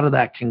 And a lot of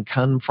that can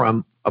come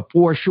from,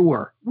 for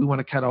sure, we want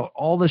to cut out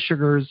all the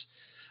sugars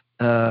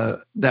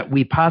that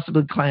we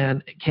possibly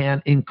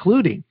can,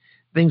 including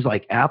things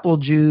like apple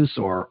juice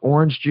or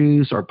orange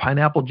juice or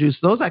pineapple juice.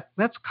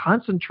 That's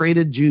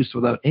concentrated juice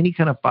without any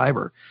kind of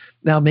fiber.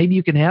 Now, maybe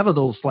you can have a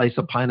little slice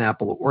of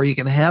pineapple, or you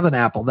can have an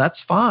apple. That's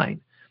fine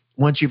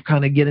once you've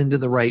kind of get into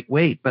the right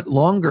weight. But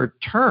longer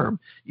term,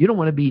 you don't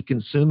want to be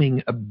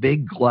consuming a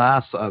big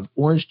glass of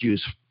orange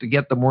juice to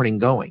get the morning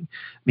going.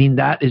 I mean,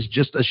 that is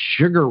just a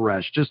sugar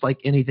rush, just like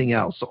anything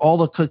else. So all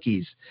the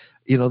cookies,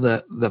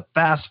 the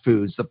fast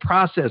foods, the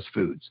processed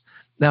foods.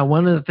 Now,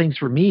 one of the things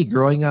for me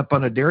growing up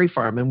on a dairy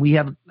farm, and we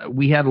had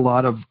a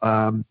lot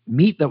of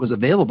meat that was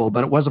available,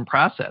 but it wasn't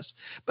processed.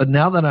 But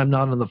now that I'm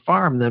not on the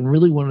farm, then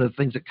really one of the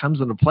things that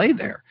comes into play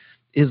there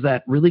is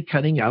that really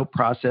cutting out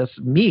processed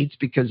meats,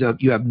 because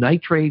you have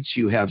nitrates,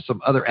 you have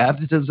some other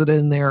additives that are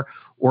in there,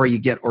 or you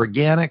get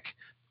organic,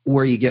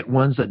 or you get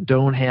ones that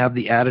don't have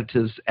the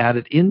additives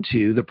added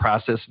into the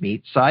processed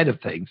meat side of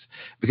things,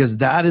 because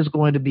that is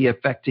going to be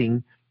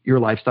affecting your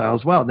lifestyle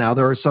as well. Now,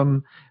 there are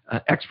some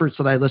experts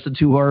that I listen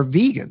to who are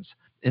vegans,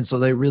 and so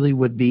they really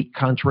would be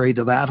contrary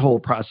to that whole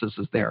process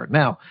is there.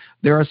 Now,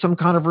 there are some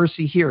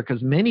controversy here,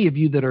 because many of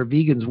you that are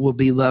vegans will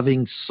be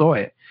loving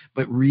soy,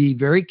 but be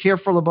very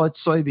careful about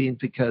soybeans,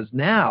 because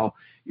now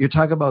you're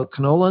talking about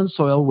canola and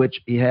soil,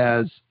 which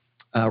has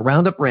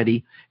Roundup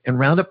Ready, and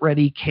Roundup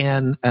Ready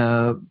can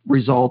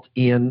result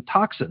in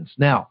toxins.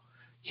 Now,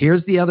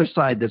 here's the other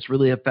side that's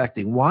really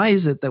affecting. Why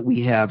is it that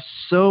we have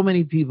so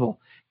many people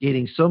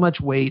gaining so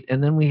much weight,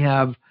 and then we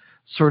have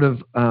sort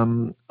of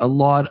a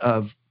lot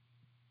of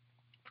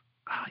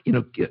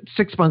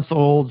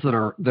 6-month-olds that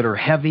are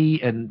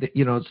heavy, and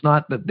it's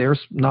not that they're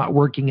not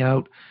working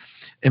out,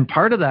 and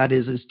part of that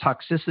is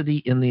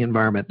toxicity in the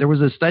environment. There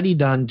was a study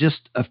done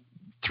just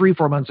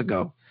 3-4 months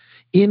ago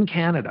in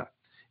Canada,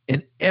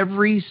 and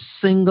every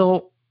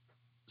single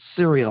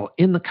cereal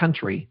in the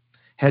country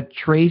had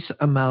trace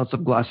amounts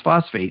of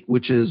glyphosate,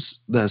 which is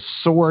the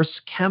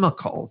source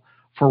chemical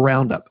for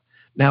Roundup.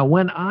 Now,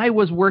 when I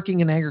was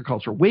working in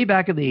agriculture way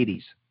back in the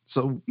 80s,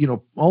 so,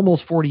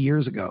 almost 40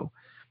 years ago,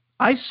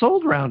 I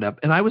sold Roundup,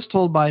 and I was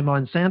told by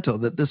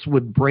Monsanto that this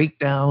would break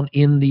down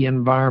in the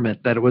environment,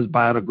 that it was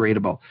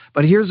biodegradable.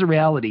 But here's the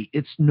reality.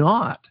 It's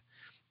not.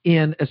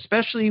 And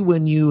especially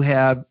when you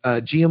have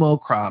GMO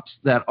crops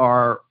that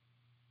are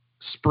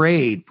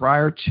sprayed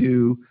prior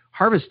to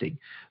harvesting,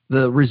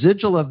 the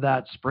residual of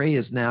that spray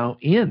is now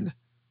in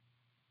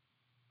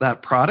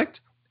that product,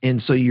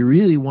 And so you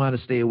really want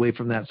to stay away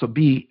from that. So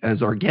be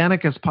as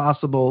organic as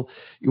possible.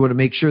 You want to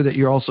make sure that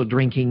you're also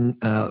drinking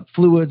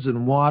fluids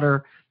and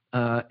water,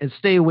 and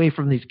stay away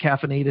from these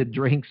caffeinated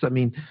drinks. I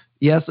mean,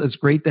 yes, it's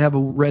great to have a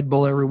Red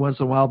Bull every once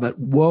in a while, but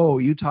whoa,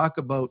 you talk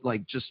about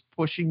like just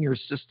pushing your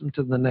system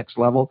to the next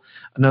level.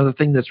 Another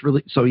thing that's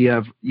really, so you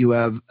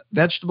have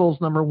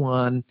vegetables, number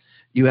one.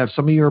 You have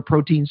some of your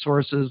protein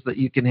sources that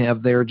you can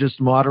have there, just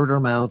moderate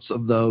amounts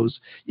of those.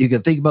 You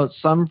can think about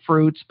some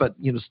fruits, but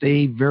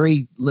stay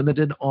very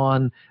limited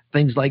on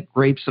things like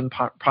grapes and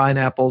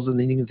pineapples, and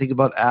then you can think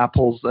about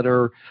apples that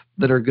are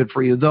good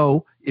for you.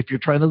 Though, if you're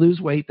trying to lose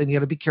weight, then you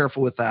got to be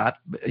careful with that.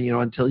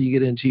 Until you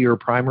get into your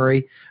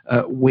primary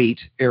weight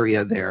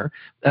area there,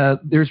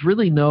 there's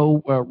really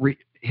no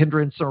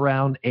hindrance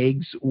around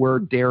eggs or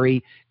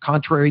dairy.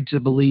 Contrary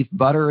to belief,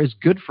 butter is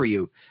good for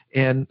you.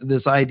 And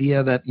this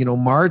idea that,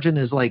 margarine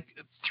is like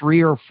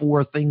 3 or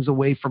 4 things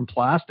away from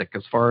plastic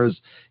as far as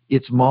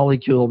its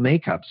molecule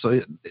makeup.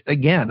 So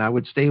again, I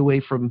would stay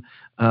away from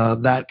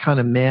that kind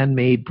of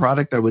man-made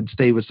product. I would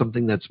stay with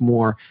something that's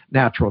more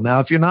natural. Now,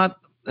 if you're not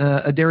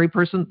a dairy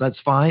person, that's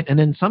fine. And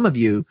then some of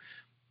you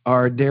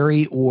are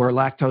dairy or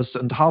lactose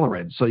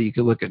intolerant. So you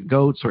could look at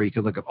goats, or you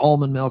could look at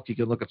almond milk. You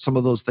could look at some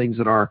of those things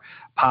that are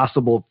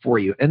possible for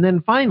you. And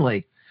then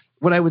finally,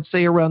 what I would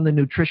say around the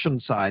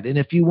nutrition side, and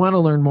if you want to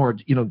learn more,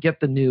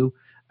 get the new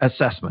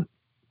assessment,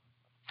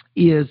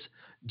 is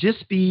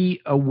just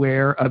be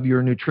aware of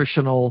your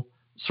nutritional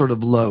sort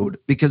of load,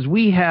 because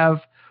we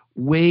have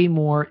way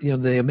more,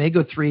 the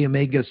omega-3,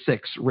 omega-6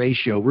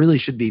 ratio really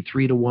should be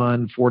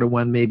 3-to-1,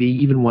 4-to-1, maybe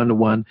even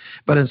 1-to-1,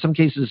 but in some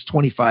cases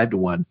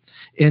 25-to-1.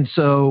 And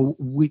so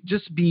we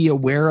just be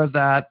aware of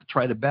that,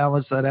 try to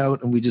balance that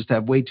out, and we just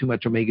have way too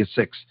much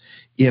omega-6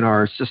 in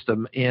our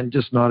system and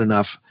just not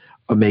enough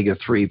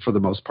omega-3 for the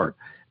most part.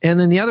 And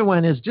then the other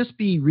one is just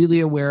be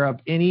really aware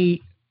of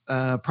any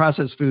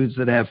processed foods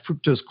that have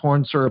fructose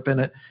corn syrup in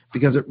it,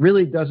 because it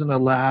really doesn't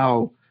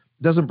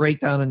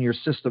break down in your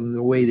system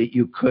the way that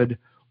you could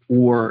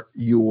or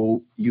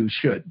you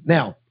should.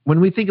 Now, when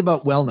we think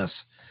about wellness,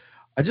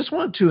 I just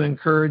want to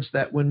encourage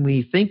that when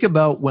we think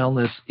about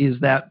wellness, is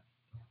that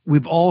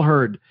we've all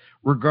heard,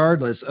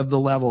 regardless of the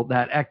level,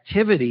 that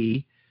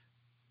activity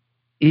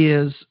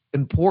is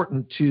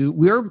important to,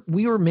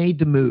 we were made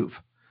to move.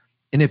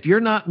 And if you're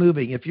not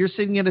moving, if you're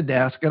sitting at a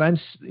desk, and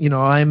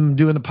I'm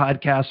doing a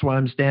podcast while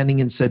I'm standing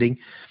and sitting,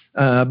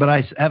 but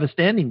I have a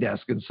standing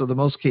desk, and so the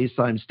most case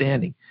I'm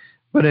standing.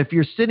 But if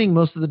you're sitting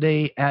most of the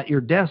day at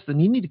your desk, then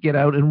you need to get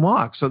out and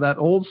walk. So that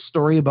old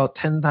story about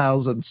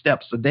 10,000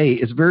 steps a day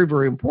is very,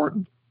 very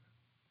important.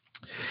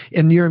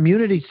 In your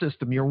immunity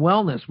system, your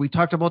wellness, we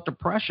talked about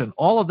depression.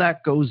 All of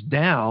that goes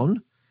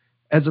down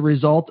as a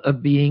result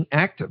of being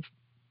active.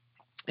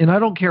 And I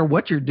don't care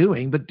what you're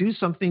doing, but do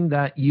something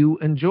that you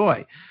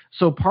enjoy.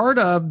 So part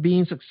of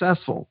being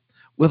successful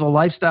with a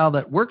lifestyle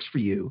that works for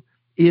you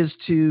is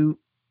to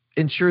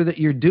ensure that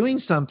you're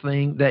doing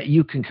something that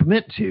you can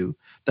commit to,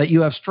 that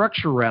you have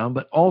structure around,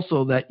 but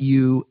also that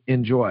you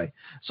enjoy.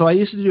 So I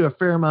used to do a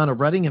fair amount of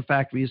running. In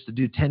fact, we used to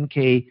do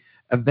 10K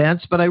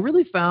events, but I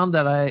really found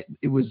that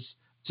it was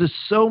just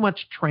so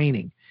much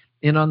training.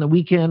 And on the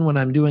weekend when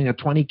I'm doing a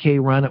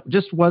 20K run, it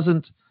just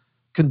wasn't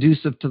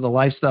conducive to the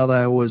lifestyle that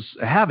I was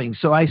having.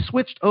 So I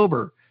switched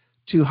over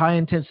to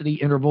high-intensity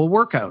interval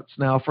workouts.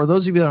 Now, for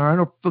those of you that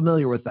aren't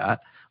familiar with that,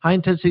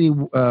 high-intensity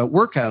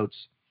workouts,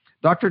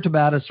 Dr.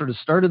 Tabata sort of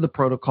started the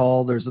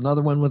protocol. There's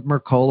another one with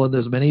Mercola.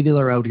 There's many that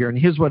are out here. And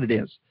here's what it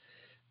is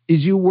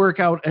you work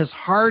out as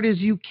hard as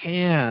you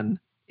can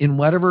in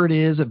whatever it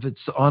is. If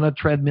it's on a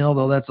treadmill,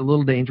 though that's a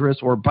little dangerous,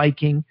 or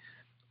biking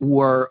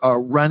or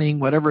running,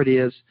 whatever it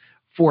is,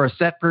 for a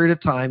set period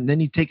of time. Then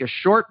you take a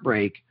short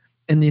break,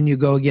 and then you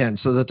go again.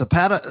 So the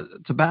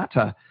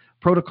Tabata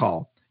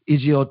protocol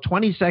is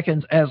 20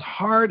 seconds as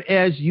hard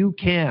as you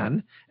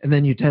can, and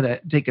then you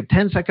take a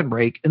 10-second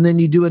break, and then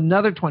you do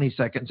another 20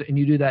 seconds, and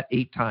you do that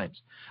 8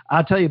 times.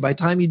 I'll tell you, by the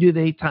time you do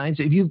the 8 times,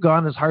 if you've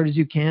gone as hard as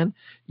you can,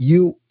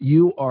 you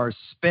are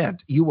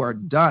spent. You are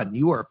done.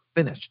 You are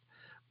finished.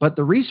 But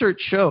the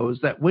research shows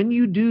that when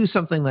you do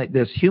something like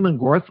this, human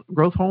growth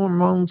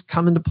hormones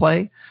come into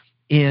play,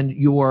 and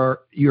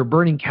you're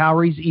burning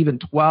calories even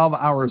 12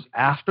 hours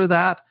after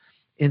that.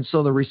 And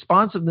so the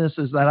responsiveness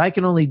is that I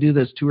can only do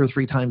this 2 or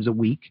 3 times a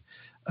week.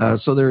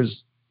 So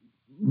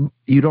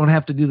you don't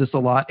have to do this a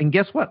lot. And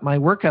guess what? My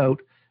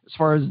workout, as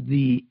far as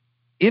the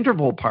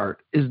interval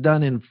part, is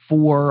done in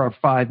 4 or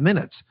 5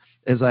 minutes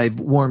as I've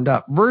warmed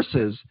up,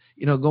 versus,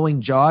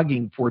 going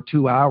jogging for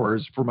 2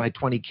 hours for my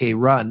 20K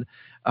run,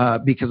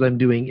 because I'm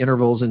doing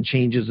intervals and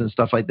changes and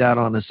stuff like that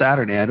on a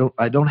Saturday.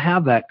 I don't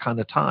have that kind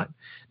of time.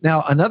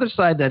 Now, another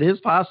side that is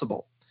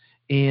possible,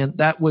 and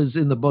that was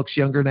in the books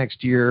Younger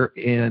Next Year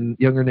and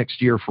Younger Next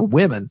Year for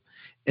Women,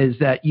 is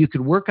that you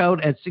could work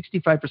out at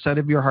 65%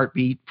 of your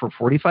heartbeat for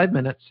 45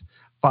 minutes,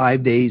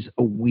 5 days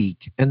a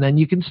week. And then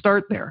you can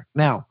start there.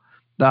 Now,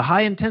 The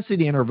high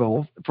intensity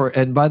interval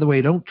and by the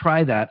way, don't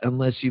try that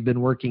unless you've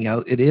been working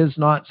out. It is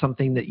not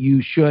something that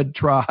you should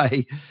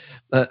try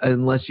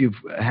unless you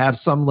have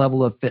some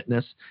level of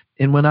fitness.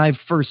 And when I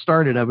first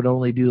started, I would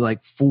only do like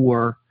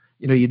 4.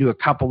 You do a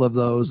couple of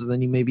those, and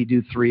then you maybe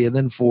do 3, and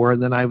then 4,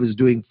 and then I was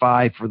doing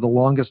 5 for the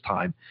longest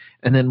time,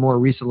 and then more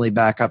recently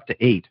back up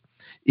to 8.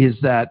 Is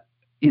that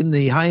in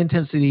the high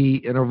intensity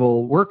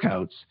interval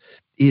workouts,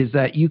 is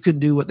that you can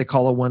do what they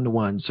call a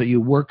 1-to-1. So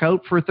you work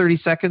out for 30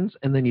 seconds,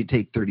 and then you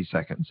take 30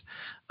 seconds.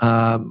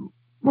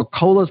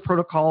 Mercola's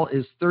protocol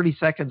is 30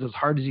 seconds as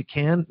hard as you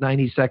can,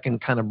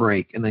 90-second kind of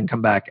break, and then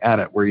come back at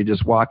it where you're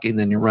just walking,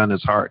 then you run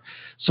as hard.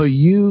 So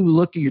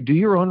you do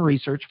your own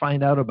research,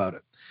 find out about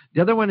it.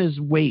 The other one is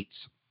weights.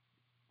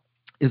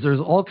 There's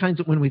all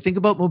kinds of, when we think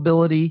about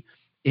mobility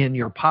in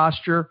your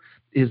posture,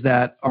 is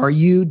that are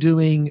you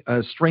doing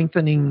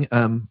strengthening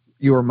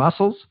your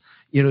muscles?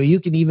 You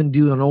can even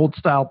do an old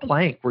style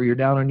plank where you're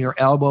down on your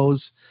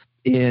elbows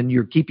and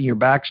you're keeping your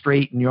back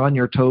straight and you're on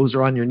your toes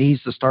or on your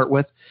knees to start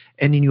with.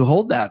 And then you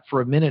hold that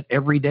for a minute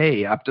every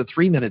day, up to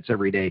 3 minutes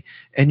every day.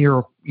 And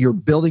you're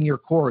building your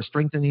core,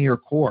 strengthening your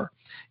core.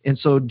 And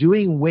so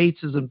doing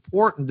weights is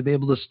important to be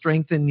able to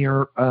strengthen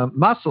your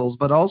muscles,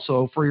 but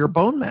also for your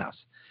bone mass.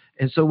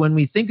 And so when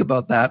we think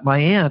about that, my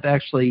aunt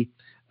actually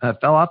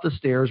fell off the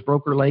stairs,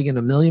 broke her leg in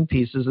a million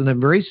pieces, and then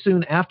very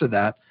soon after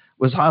that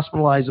was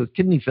hospitalized with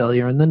kidney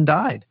failure and then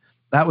died.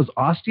 That was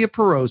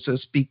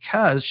osteoporosis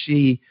because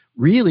she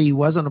really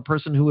wasn't a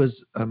person who was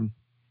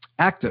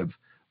active.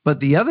 But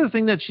the other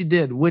thing that she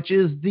did, which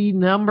is the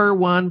number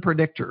one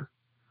predictor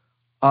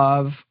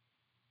of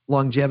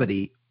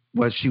longevity,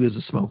 was she was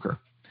a smoker.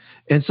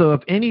 And so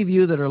if any of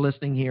you that are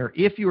listening here,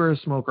 if you are a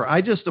smoker,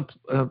 I just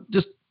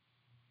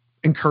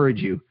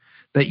encourage you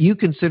that you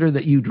consider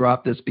that you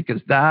drop this,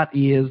 because that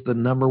is the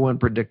number one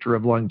predictor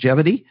of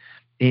longevity.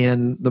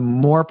 And the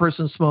more a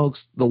person smokes,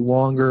 the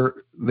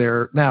longer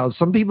they're. Now,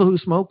 some people who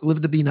smoke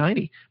live to be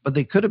 90, but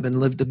they could have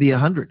been lived to be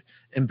 100,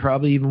 and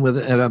probably even with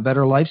a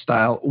better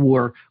lifestyle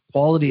or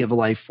quality of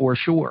life for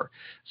sure.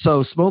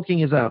 So smoking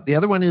is out. The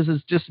other one is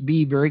just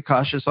be very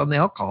cautious on the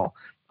alcohol.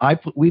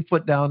 We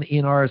put down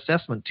in our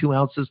assessment 2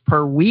 ounces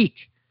per week,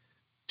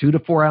 2 to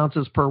 4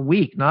 ounces per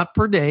week, not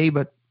per day,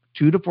 but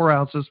 2 to 4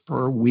 ounces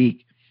per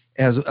week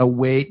as a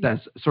weight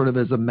that's sort of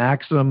as a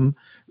maximum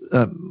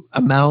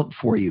amount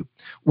for you.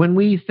 When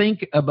we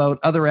think about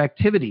other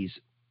activities,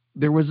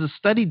 there was a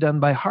study done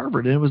by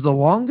Harvard, and it was the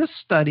longest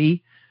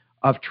study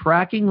of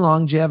tracking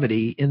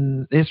longevity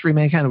in the history of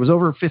mankind. It was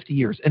over 50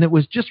 years, and it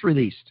was just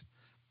released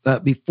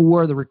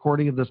before the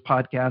recording of this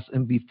podcast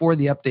and before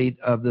the update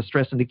of the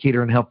Stress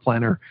Indicator and Health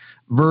Planner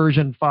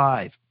version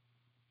 5.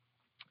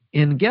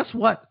 And guess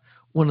what?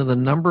 One of the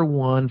number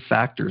one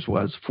factors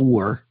was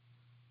for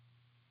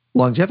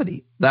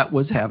longevity. That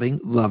was having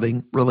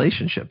loving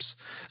relationships.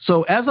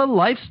 So as a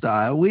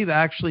lifestyle, we've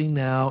actually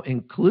now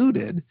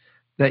included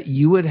that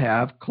you would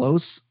have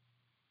close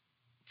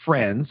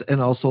friends and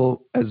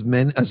also as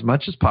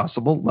much as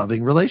possible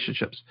loving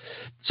relationships.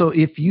 So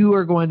if you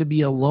are going to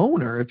be a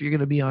loner, if you're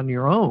going to be on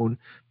your own,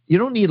 you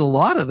don't need a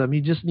lot of them.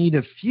 You just need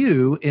a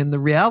few. And the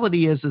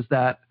reality is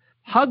that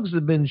hugs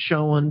have been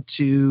shown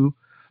to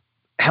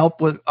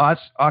help with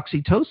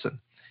oxytocin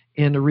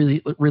and to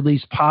really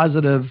release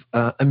positive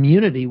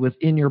immunity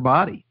within your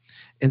body.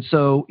 And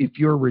so if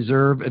you're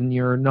reserved and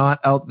you're not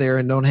out there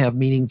and don't have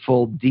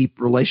meaningful, deep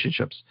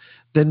relationships,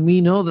 then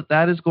we know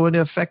that is going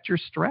to affect your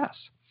stress.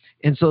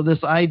 And so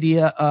this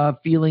idea of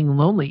feeling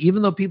lonely,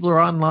 even though people are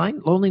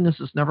online, loneliness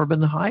has never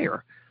been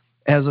higher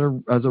as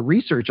a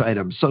research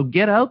item. So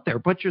get out there,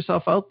 put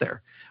yourself out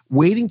there.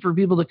 Waiting for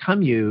people to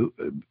come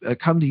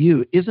to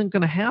you isn't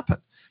going to happen.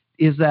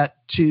 Is that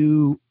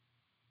to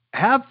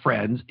have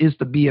friends is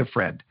to be a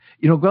friend.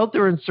 Go out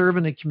there and serve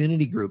in a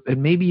community group,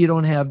 and maybe you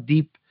don't have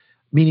deep,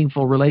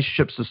 meaningful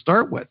relationships to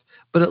start with,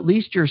 but at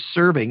least you're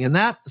serving. And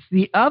that's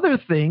the other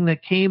thing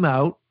that came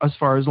out as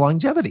far as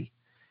longevity.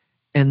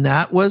 And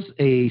that was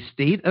a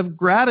state of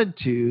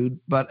gratitude,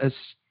 but a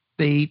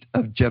state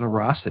of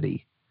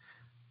generosity.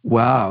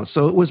 Wow.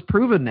 So it was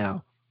proven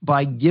now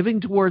by giving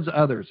towards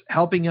others,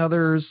 helping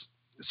others,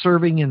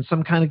 serving in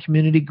some kind of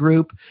community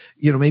group.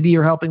 Maybe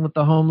you're helping with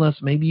the homeless.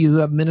 Maybe you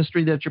have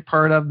ministry that you're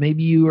part of.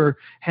 Maybe you are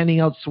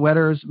handing out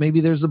sweaters. Maybe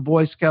there's a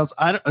Boy Scouts,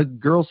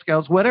 Girl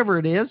Scouts, whatever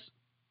it is,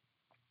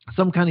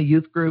 some kind of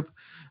youth group,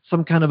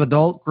 some kind of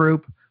adult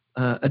group.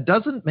 It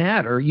doesn't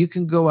matter. You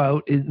can go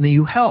out and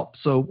you help.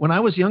 So when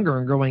I was younger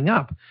and growing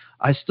up,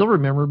 I still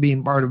remember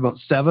being part of about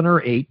 7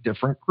 or 8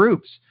 different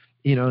groups,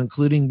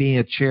 including being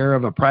a chair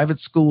of a private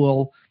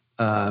school,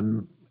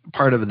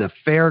 part of the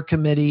fair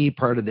committee,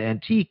 part of the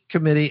antique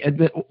committee,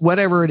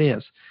 whatever it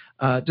is,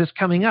 just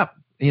coming up.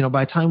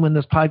 By the time when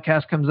this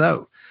podcast comes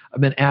out, I've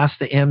been asked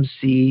to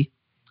MC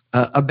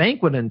a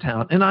banquet in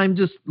town, and I'm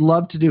just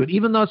love to do it.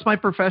 Even though it's my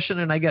profession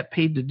and I get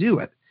paid to do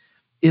it,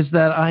 is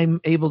that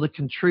I'm able to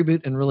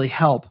contribute and really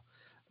help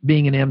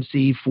being an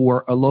MC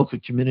for a local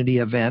community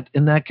event.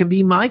 And that can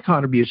be my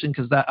contribution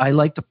because I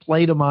like to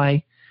play to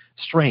my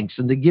strengths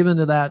and to give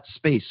into that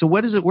space. So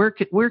what is it?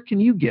 Where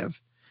can you give?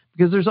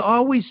 because there's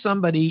always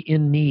somebody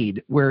in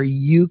need where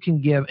you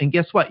can give. And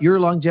guess what? Your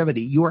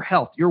longevity, your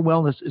health, your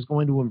wellness is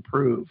going to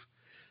improve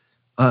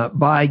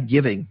by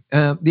giving.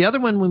 The other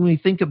one, when we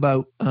think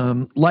about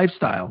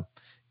lifestyle,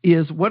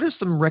 is what are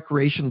some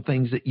recreation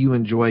things that you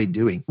enjoy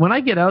doing? When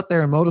I get out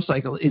there and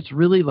motorcycle, it's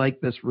really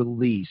like this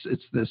release.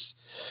 It's this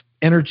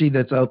energy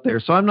that's out there.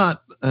 So I'm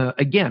not,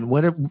 again,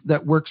 whatever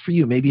that works for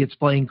you. Maybe it's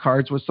playing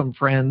cards with some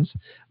friends.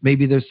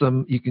 Maybe there's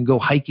you can go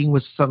hiking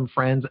with some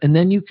friends, and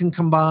then you can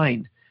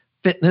combine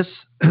fitness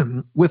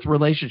with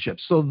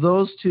relationships. So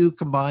those two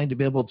combine to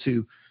be able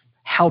to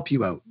help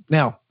you out.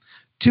 Now,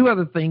 two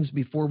other things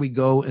before we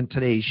go in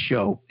today's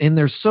show, and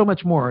there's so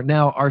much more.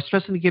 Now, our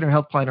Stress Indicator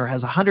Health Planner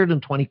has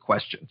 120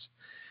 questions.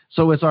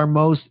 So it's our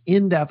most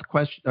in-depth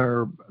question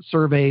or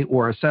survey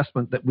or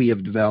assessment that we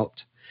have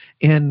developed.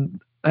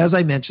 And as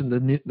I mentioned,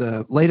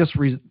 the latest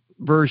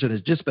version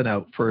has just been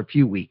out for a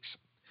few weeks.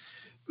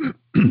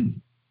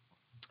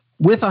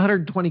 With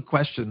 120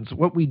 questions,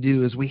 what we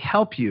do is we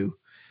help you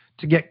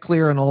to get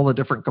clear on all the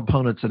different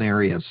components and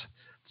areas,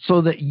 so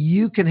that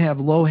you can have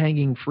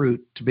low-hanging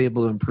fruit to be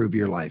able to improve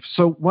your life.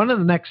 So one of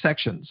the next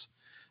sections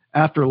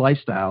after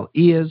lifestyle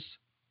is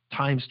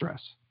time stress.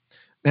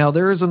 Now,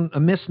 there is a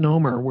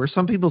misnomer where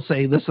some people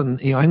say, listen,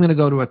 I'm going to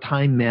go to a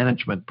time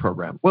management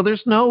program. Well,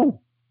 there's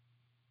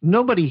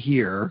nobody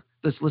here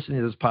that's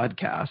listening to this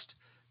podcast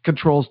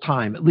controls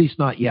time, at least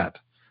not yet.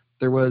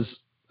 There was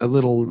a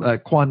little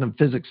quantum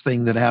physics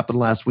thing that happened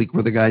last week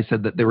where the guy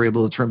said that they were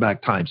able to turn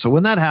back time. So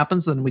when that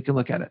happens, then we can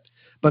look at it.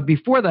 But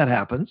before that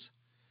happens,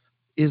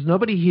 is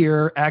nobody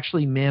here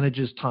actually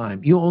manages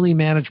time. You only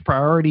manage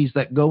priorities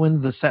that go into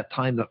the set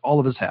time that all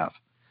of us have.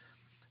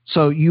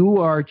 So you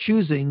are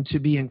choosing to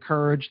be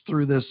encouraged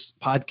through this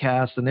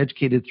podcast and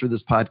educated through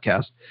this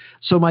podcast.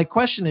 So my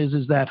question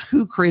is that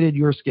who created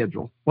your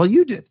schedule? Well,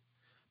 you did,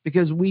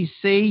 because we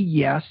say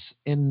yes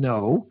and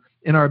no.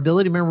 And our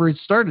ability, remember we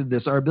started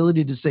this, our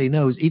ability to say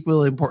no is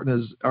equally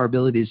important as our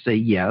ability to say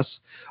yes.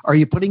 Are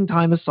you putting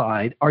time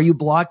aside? Are you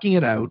blocking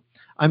it out?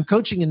 I'm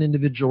coaching an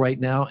individual right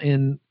now,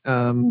 and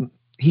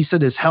he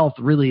said his health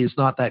really is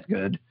not that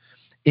good.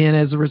 And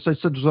as a result,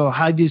 I said, so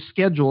how have you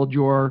scheduled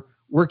your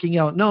working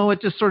out? No,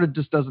 it just sort of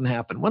just doesn't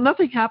happen. Well,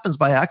 nothing happens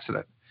by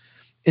accident.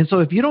 And so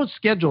if you don't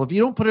schedule, if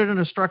you don't put it in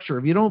a structure,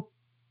 if you don't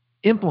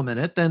implement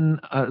it, then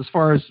as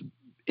far as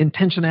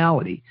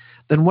intentionality,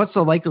 then what's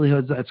the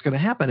likelihood that's going to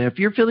happen? If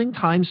you're feeling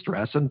time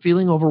stress and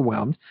feeling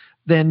overwhelmed,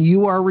 then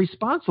you are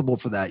responsible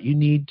for that. You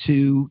need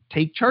to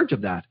take charge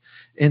of that.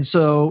 And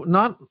so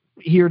not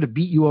here to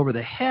beat you over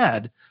the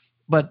head,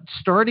 but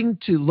starting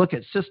to look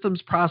at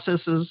systems,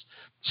 processes,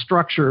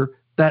 structure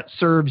that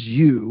serves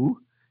you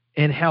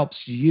and helps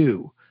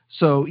you.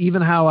 So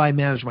even how I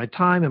manage my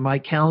time and my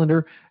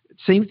calendar,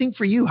 same thing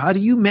for you. How do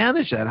you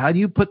manage that? How do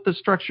you put the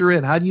structure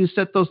in? How do you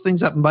set those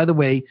things up? And by the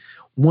way,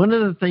 one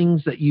of the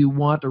things that you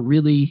want to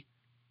really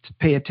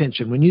pay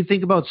attention when you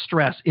think about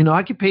stress in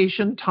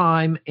occupation,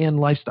 time,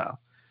 and lifestyle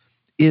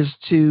is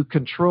to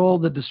control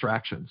the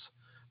distractions.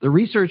 The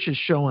research has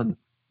shown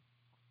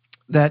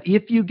that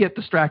if you get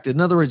distracted,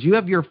 in other words, you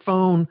have your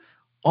phone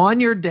on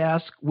your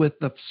desk with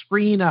the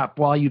screen up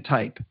while you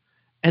type,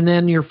 and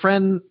then your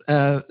friend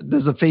does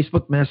a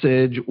Facebook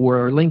message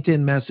or a LinkedIn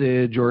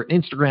message or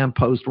Instagram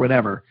post,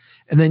 whatever,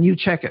 and then you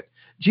check it.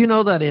 Do you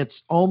know that it's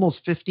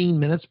almost 15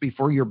 minutes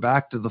before you're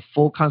back to the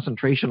full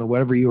concentration of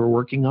whatever you were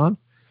working on?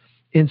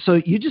 And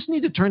so you just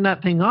need to turn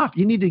that thing off.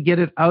 You need to get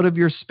it out of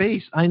your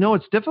space. I know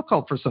it's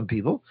difficult for some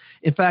people.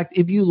 In fact,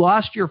 if you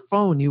lost your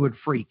phone, you would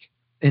freak,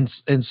 and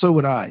so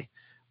would I.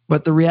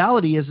 But the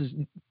reality is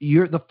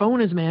the phone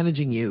is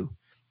managing you.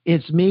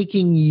 It's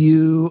making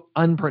you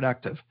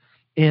unproductive.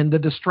 And the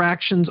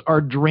distractions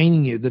are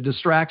draining you. The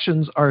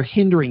distractions are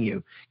hindering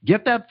you.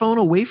 Get that phone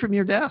away from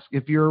your desk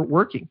if you're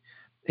working.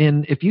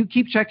 And if you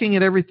keep checking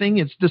it everything,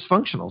 it's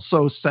dysfunctional.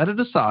 So set it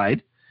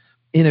aside.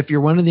 And if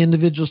you're one of the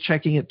individuals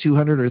checking it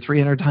 200 or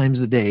 300 times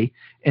a day,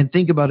 and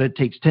think about it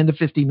takes 10 to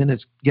 15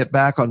 minutes to get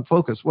back on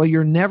focus, well,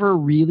 you're never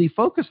really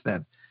focused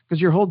then, because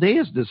your whole day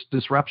is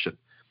disruption.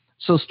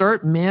 So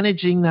start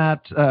managing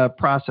that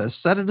process,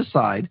 set it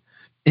aside.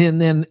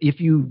 And then if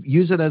you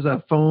use it as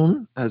a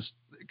phone, as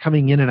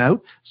coming in and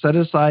out, set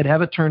it aside,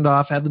 have it turned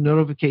off, have the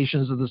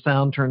notifications of the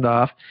sound turned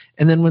off.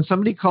 And then when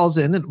somebody calls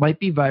in, it might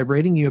be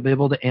vibrating, you'll be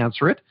able to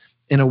answer it,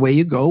 and away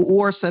you go.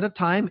 Or set a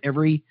time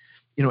every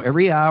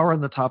hour, on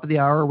the top of the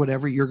hour or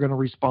whatever, you're going to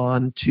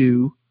respond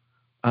to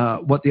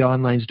what the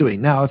online's doing.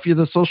 Now, if you're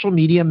the social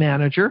media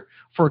manager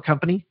for a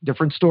company,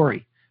 different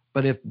story.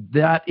 But if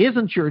that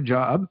isn't your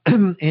job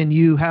and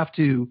you have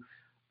to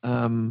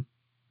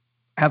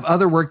have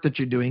other work that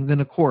you're doing,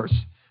 then of course,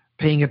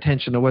 paying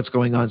attention to what's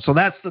going on. So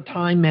that's the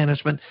time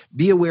management.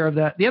 Be aware of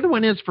that. The other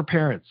one is for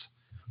parents.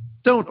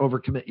 Don't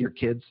overcommit your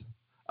kids.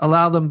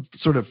 Allow them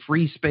sort of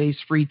free space,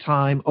 free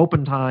time,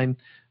 open time,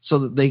 so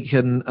that they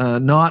can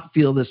not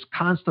feel this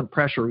constant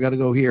pressure. We got to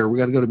go here. We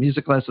got to go to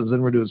music lessons,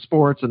 and we're doing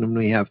sports, and then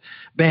we have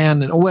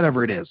band, and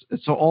whatever it is. And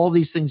so all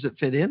these things that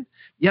fit in.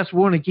 Yes, we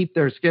want to keep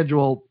their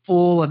schedule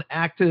full and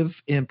active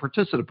and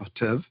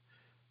participative,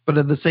 but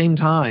at the same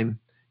time,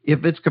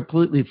 If it's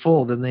completely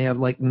full, then they have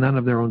like none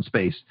of their own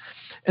space.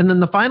 And then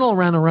the final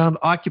round around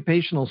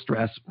occupational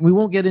stress, we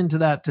won't get into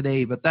that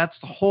today, but that's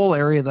the whole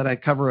area that I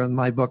cover in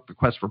my book, The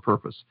Quest for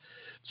Purpose.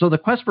 So the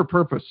Quest for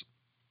Purpose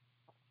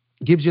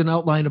gives you an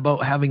outline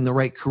about having the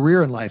right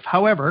career in life.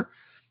 However,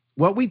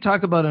 what we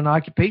talk about in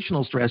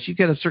occupational stress, you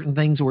get a certain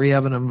things where you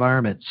have an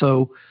environment.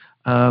 So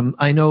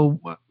I know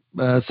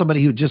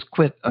somebody who just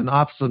quit an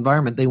office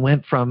environment. They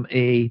went from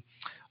a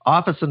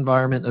office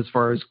environment as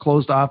far as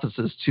closed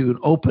offices to an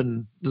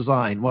open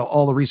design. Well,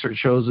 all the research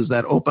shows is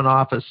that open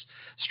office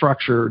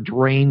structure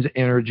drains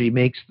energy,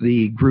 makes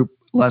the group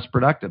less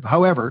productive.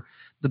 However,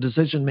 the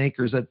decision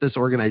makers at this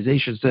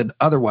organization said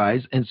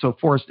otherwise, and so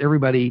forced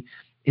everybody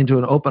into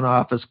an open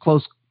office,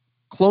 close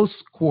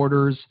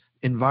quarters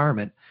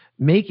environment,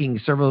 making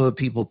several of the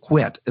people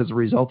quit as a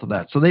result of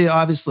that. So they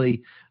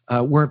obviously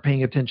weren't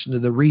paying attention to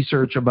the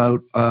research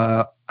about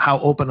how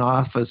open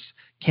office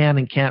can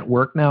and can't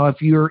work. Now,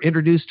 if you're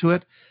introduced to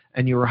it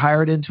and you were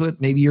hired into it,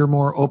 maybe you're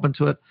more open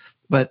to it.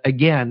 But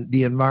again,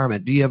 the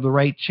environment. Do you have the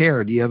right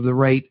chair? Do you have the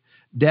right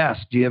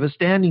desk? Do you have a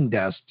standing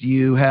desk? Do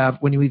you have,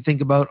 when we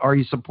think about, are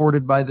you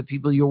supported by the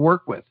people you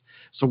work with?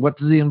 So what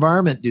does the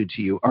environment do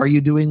to you? Are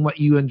you doing what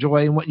you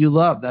enjoy and what you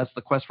love? That's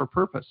the quest for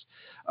purpose.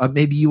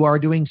 Maybe you are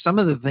doing some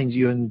of the things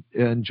you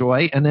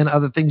enjoy and then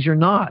other things you're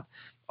not.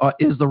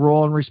 Is the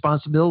role and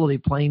responsibility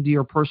playing to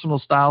your personal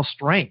style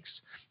strengths?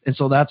 And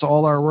so that's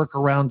all our work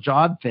around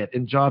job fit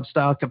and job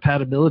style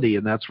compatibility.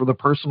 And that's where the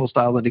personal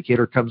style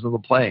indicator comes into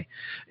play.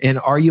 And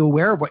are you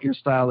aware of what your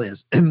style is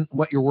and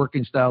what your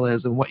working style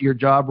is and what your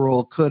job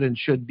role could and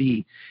should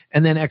be?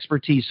 And then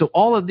expertise. So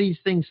all of these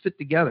things fit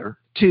together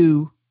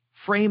to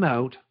frame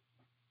out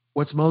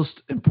what's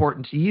most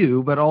important to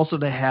you, but also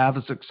to have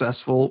a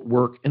successful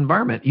work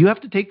environment. You have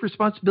to take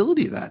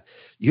responsibility of that.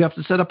 You have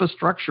to set up a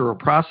structure, a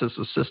process,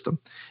 a system,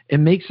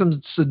 and make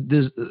some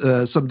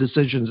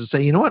decisions and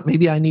say, you know what,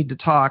 maybe I need to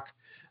talk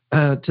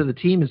to the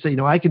team and say, you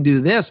know, I can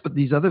do this, but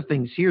these other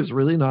things here is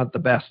really not the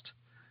best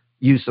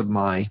use of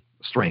my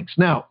strengths.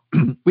 Now,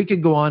 we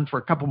could go on for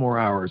a couple more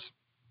hours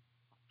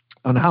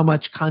on how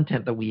much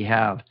content that we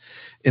have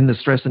in the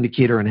Stress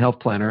Indicator and Health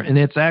Planner, and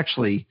it's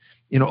actually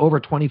over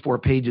 24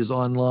 pages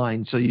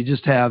online. So you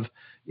just have,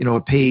 a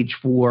page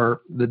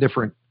for the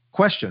different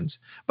questions.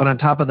 But on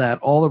top of that,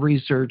 all the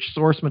research,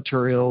 source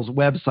materials,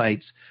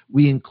 websites,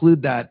 we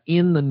include that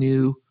in the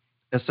new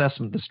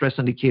assessment, the Stress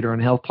Indicator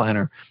and Health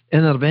Planner.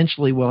 And then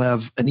eventually we'll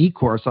have an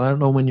e-course. I don't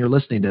know when you're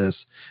listening to this,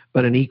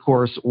 but an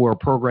e-course or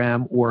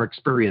program or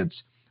experience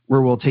where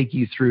we'll take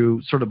you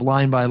through sort of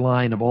line by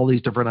line of all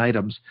these different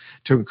items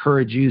to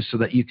encourage you so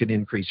that you can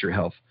increase your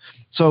health.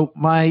 So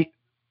my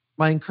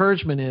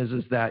encouragement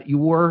is that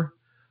your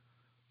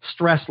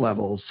stress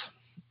levels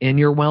and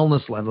your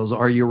wellness levels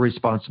are your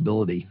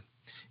responsibility.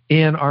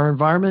 And our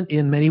environment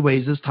in many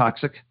ways is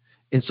toxic.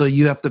 And so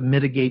you have to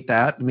mitigate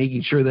that,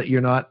 making sure that you're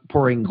not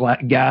pouring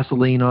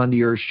gasoline onto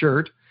your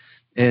shirt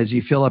as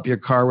you fill up your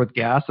car with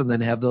gas and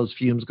then have those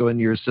fumes go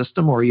into your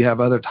system, or you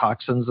have other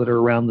toxins that are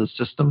around the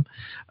system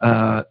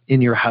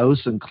in your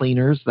house and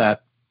cleaners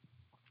that,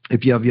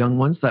 if you have young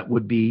ones, that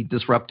would be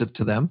disruptive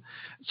to them.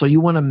 So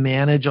you want to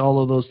manage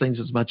all of those things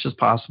as much as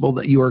possible,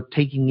 that you are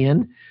taking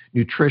in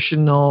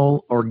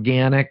nutritional,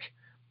 organic,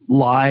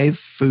 live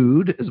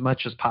food as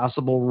much as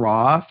possible,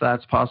 raw if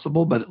that's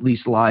possible, but at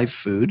least live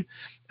food,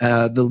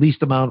 the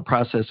least amount of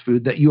processed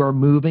food, that you are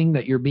moving,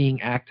 that you're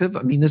being active.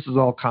 I mean, this is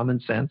all common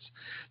sense,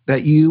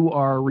 that you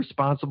are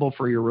responsible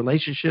for your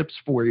relationships,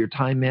 for your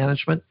time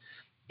management,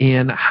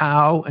 and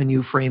how and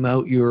you frame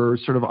out your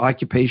sort of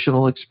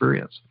occupational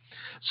experience.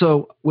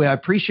 So I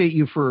appreciate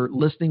you for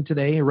listening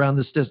today around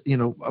this,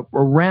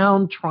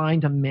 around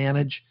trying to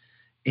manage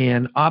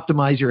and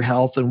optimize your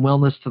health and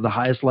wellness to the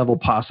highest level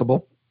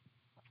possible.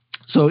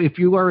 So if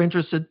you are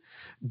interested,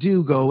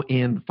 do go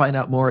and find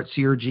out more at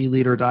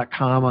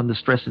crgleader.com on the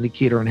Stress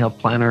Indicator and Health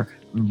Planner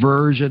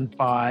version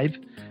 5.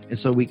 And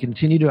so we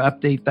continue to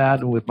update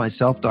that. And with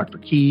myself, Dr.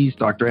 Keys,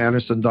 Dr.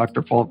 Anderson,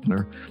 Dr.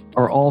 Faulkner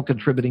are all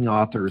contributing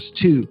authors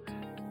to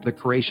the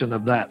creation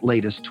of that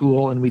latest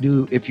tool. And we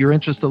do, if you're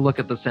interested to look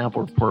at the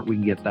sample report, we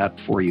can get that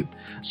for you.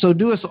 So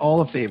do us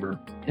all a favor,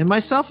 and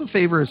myself a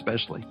favor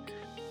especially,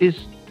 is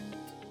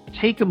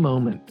take a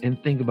moment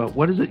and think about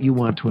what is it you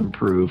want to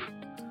improve?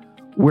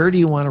 Where do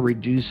you want to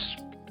reduce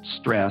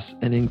stress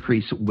and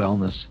increase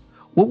wellness?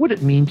 What would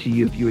it mean to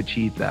you if you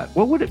achieved that?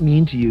 What would it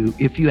mean to you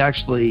if you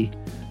actually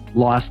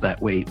lost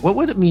that weight? What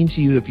would it mean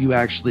to you if you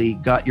actually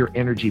got your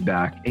energy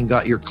back and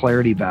got your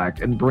clarity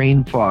back and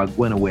brain fog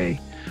went away?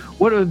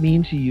 What would it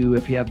mean to you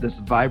if you have this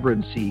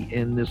vibrancy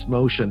and this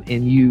motion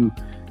and you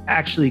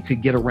actually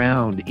could get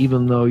around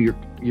even though you're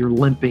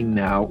limping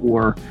now,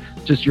 or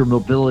just your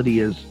mobility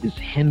is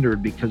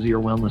hindered because of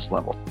your wellness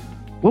level?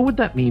 What would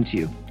that mean to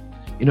you?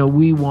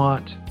 We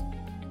want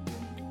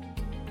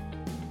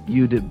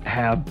you to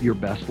have your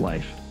best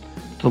life,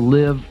 to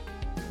live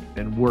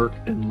and work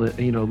and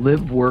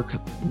live, work,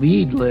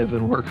 lead, live,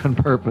 and work on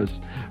purpose.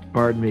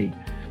 Pardon me.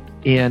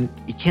 And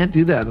you can't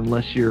do that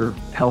unless you're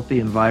healthy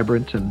and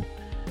vibrant, and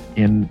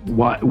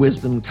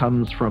wisdom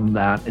comes from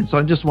that. And so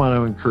I just want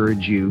to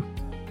encourage you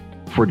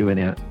for doing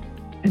it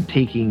and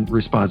taking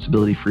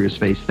responsibility for your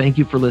space. Thank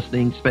you for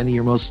listening, spending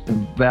your most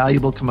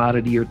valuable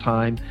commodity, your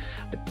time.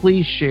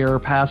 Please share,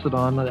 pass it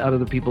on, let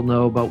other people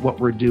know about what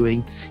we're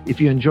doing. If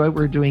you enjoy what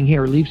we're doing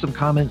here, leave some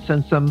comments,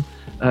 send some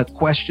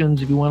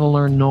questions. If you want to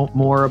learn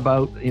more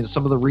about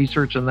some of the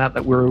research and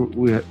that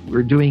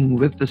we're doing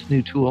with this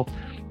new tool,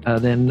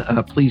 then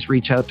please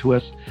reach out to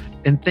us.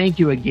 And thank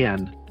you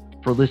again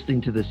for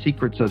listening to the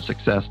Secrets of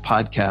Success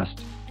podcast.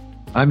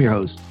 I'm your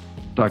host,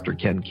 Dr.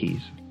 Ken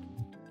Keys.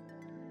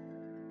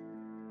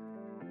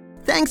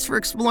 Thanks for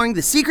exploring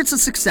the secrets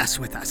of success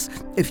with us.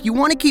 If you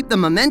want to keep the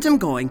momentum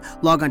going,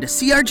 log on to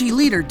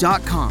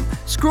crgleader.com.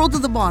 Scroll to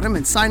the bottom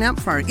and sign up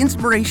for our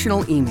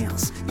inspirational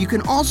emails. You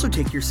can also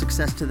take your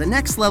success to the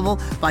next level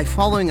by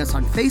following us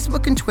on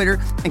Facebook and Twitter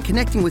and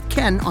connecting with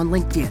Ken on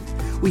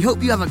LinkedIn. We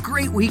hope you have a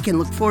great week and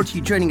look forward to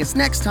you joining us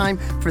next time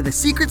for the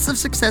Secrets of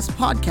Success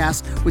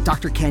podcast with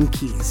Dr. Ken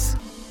Keys.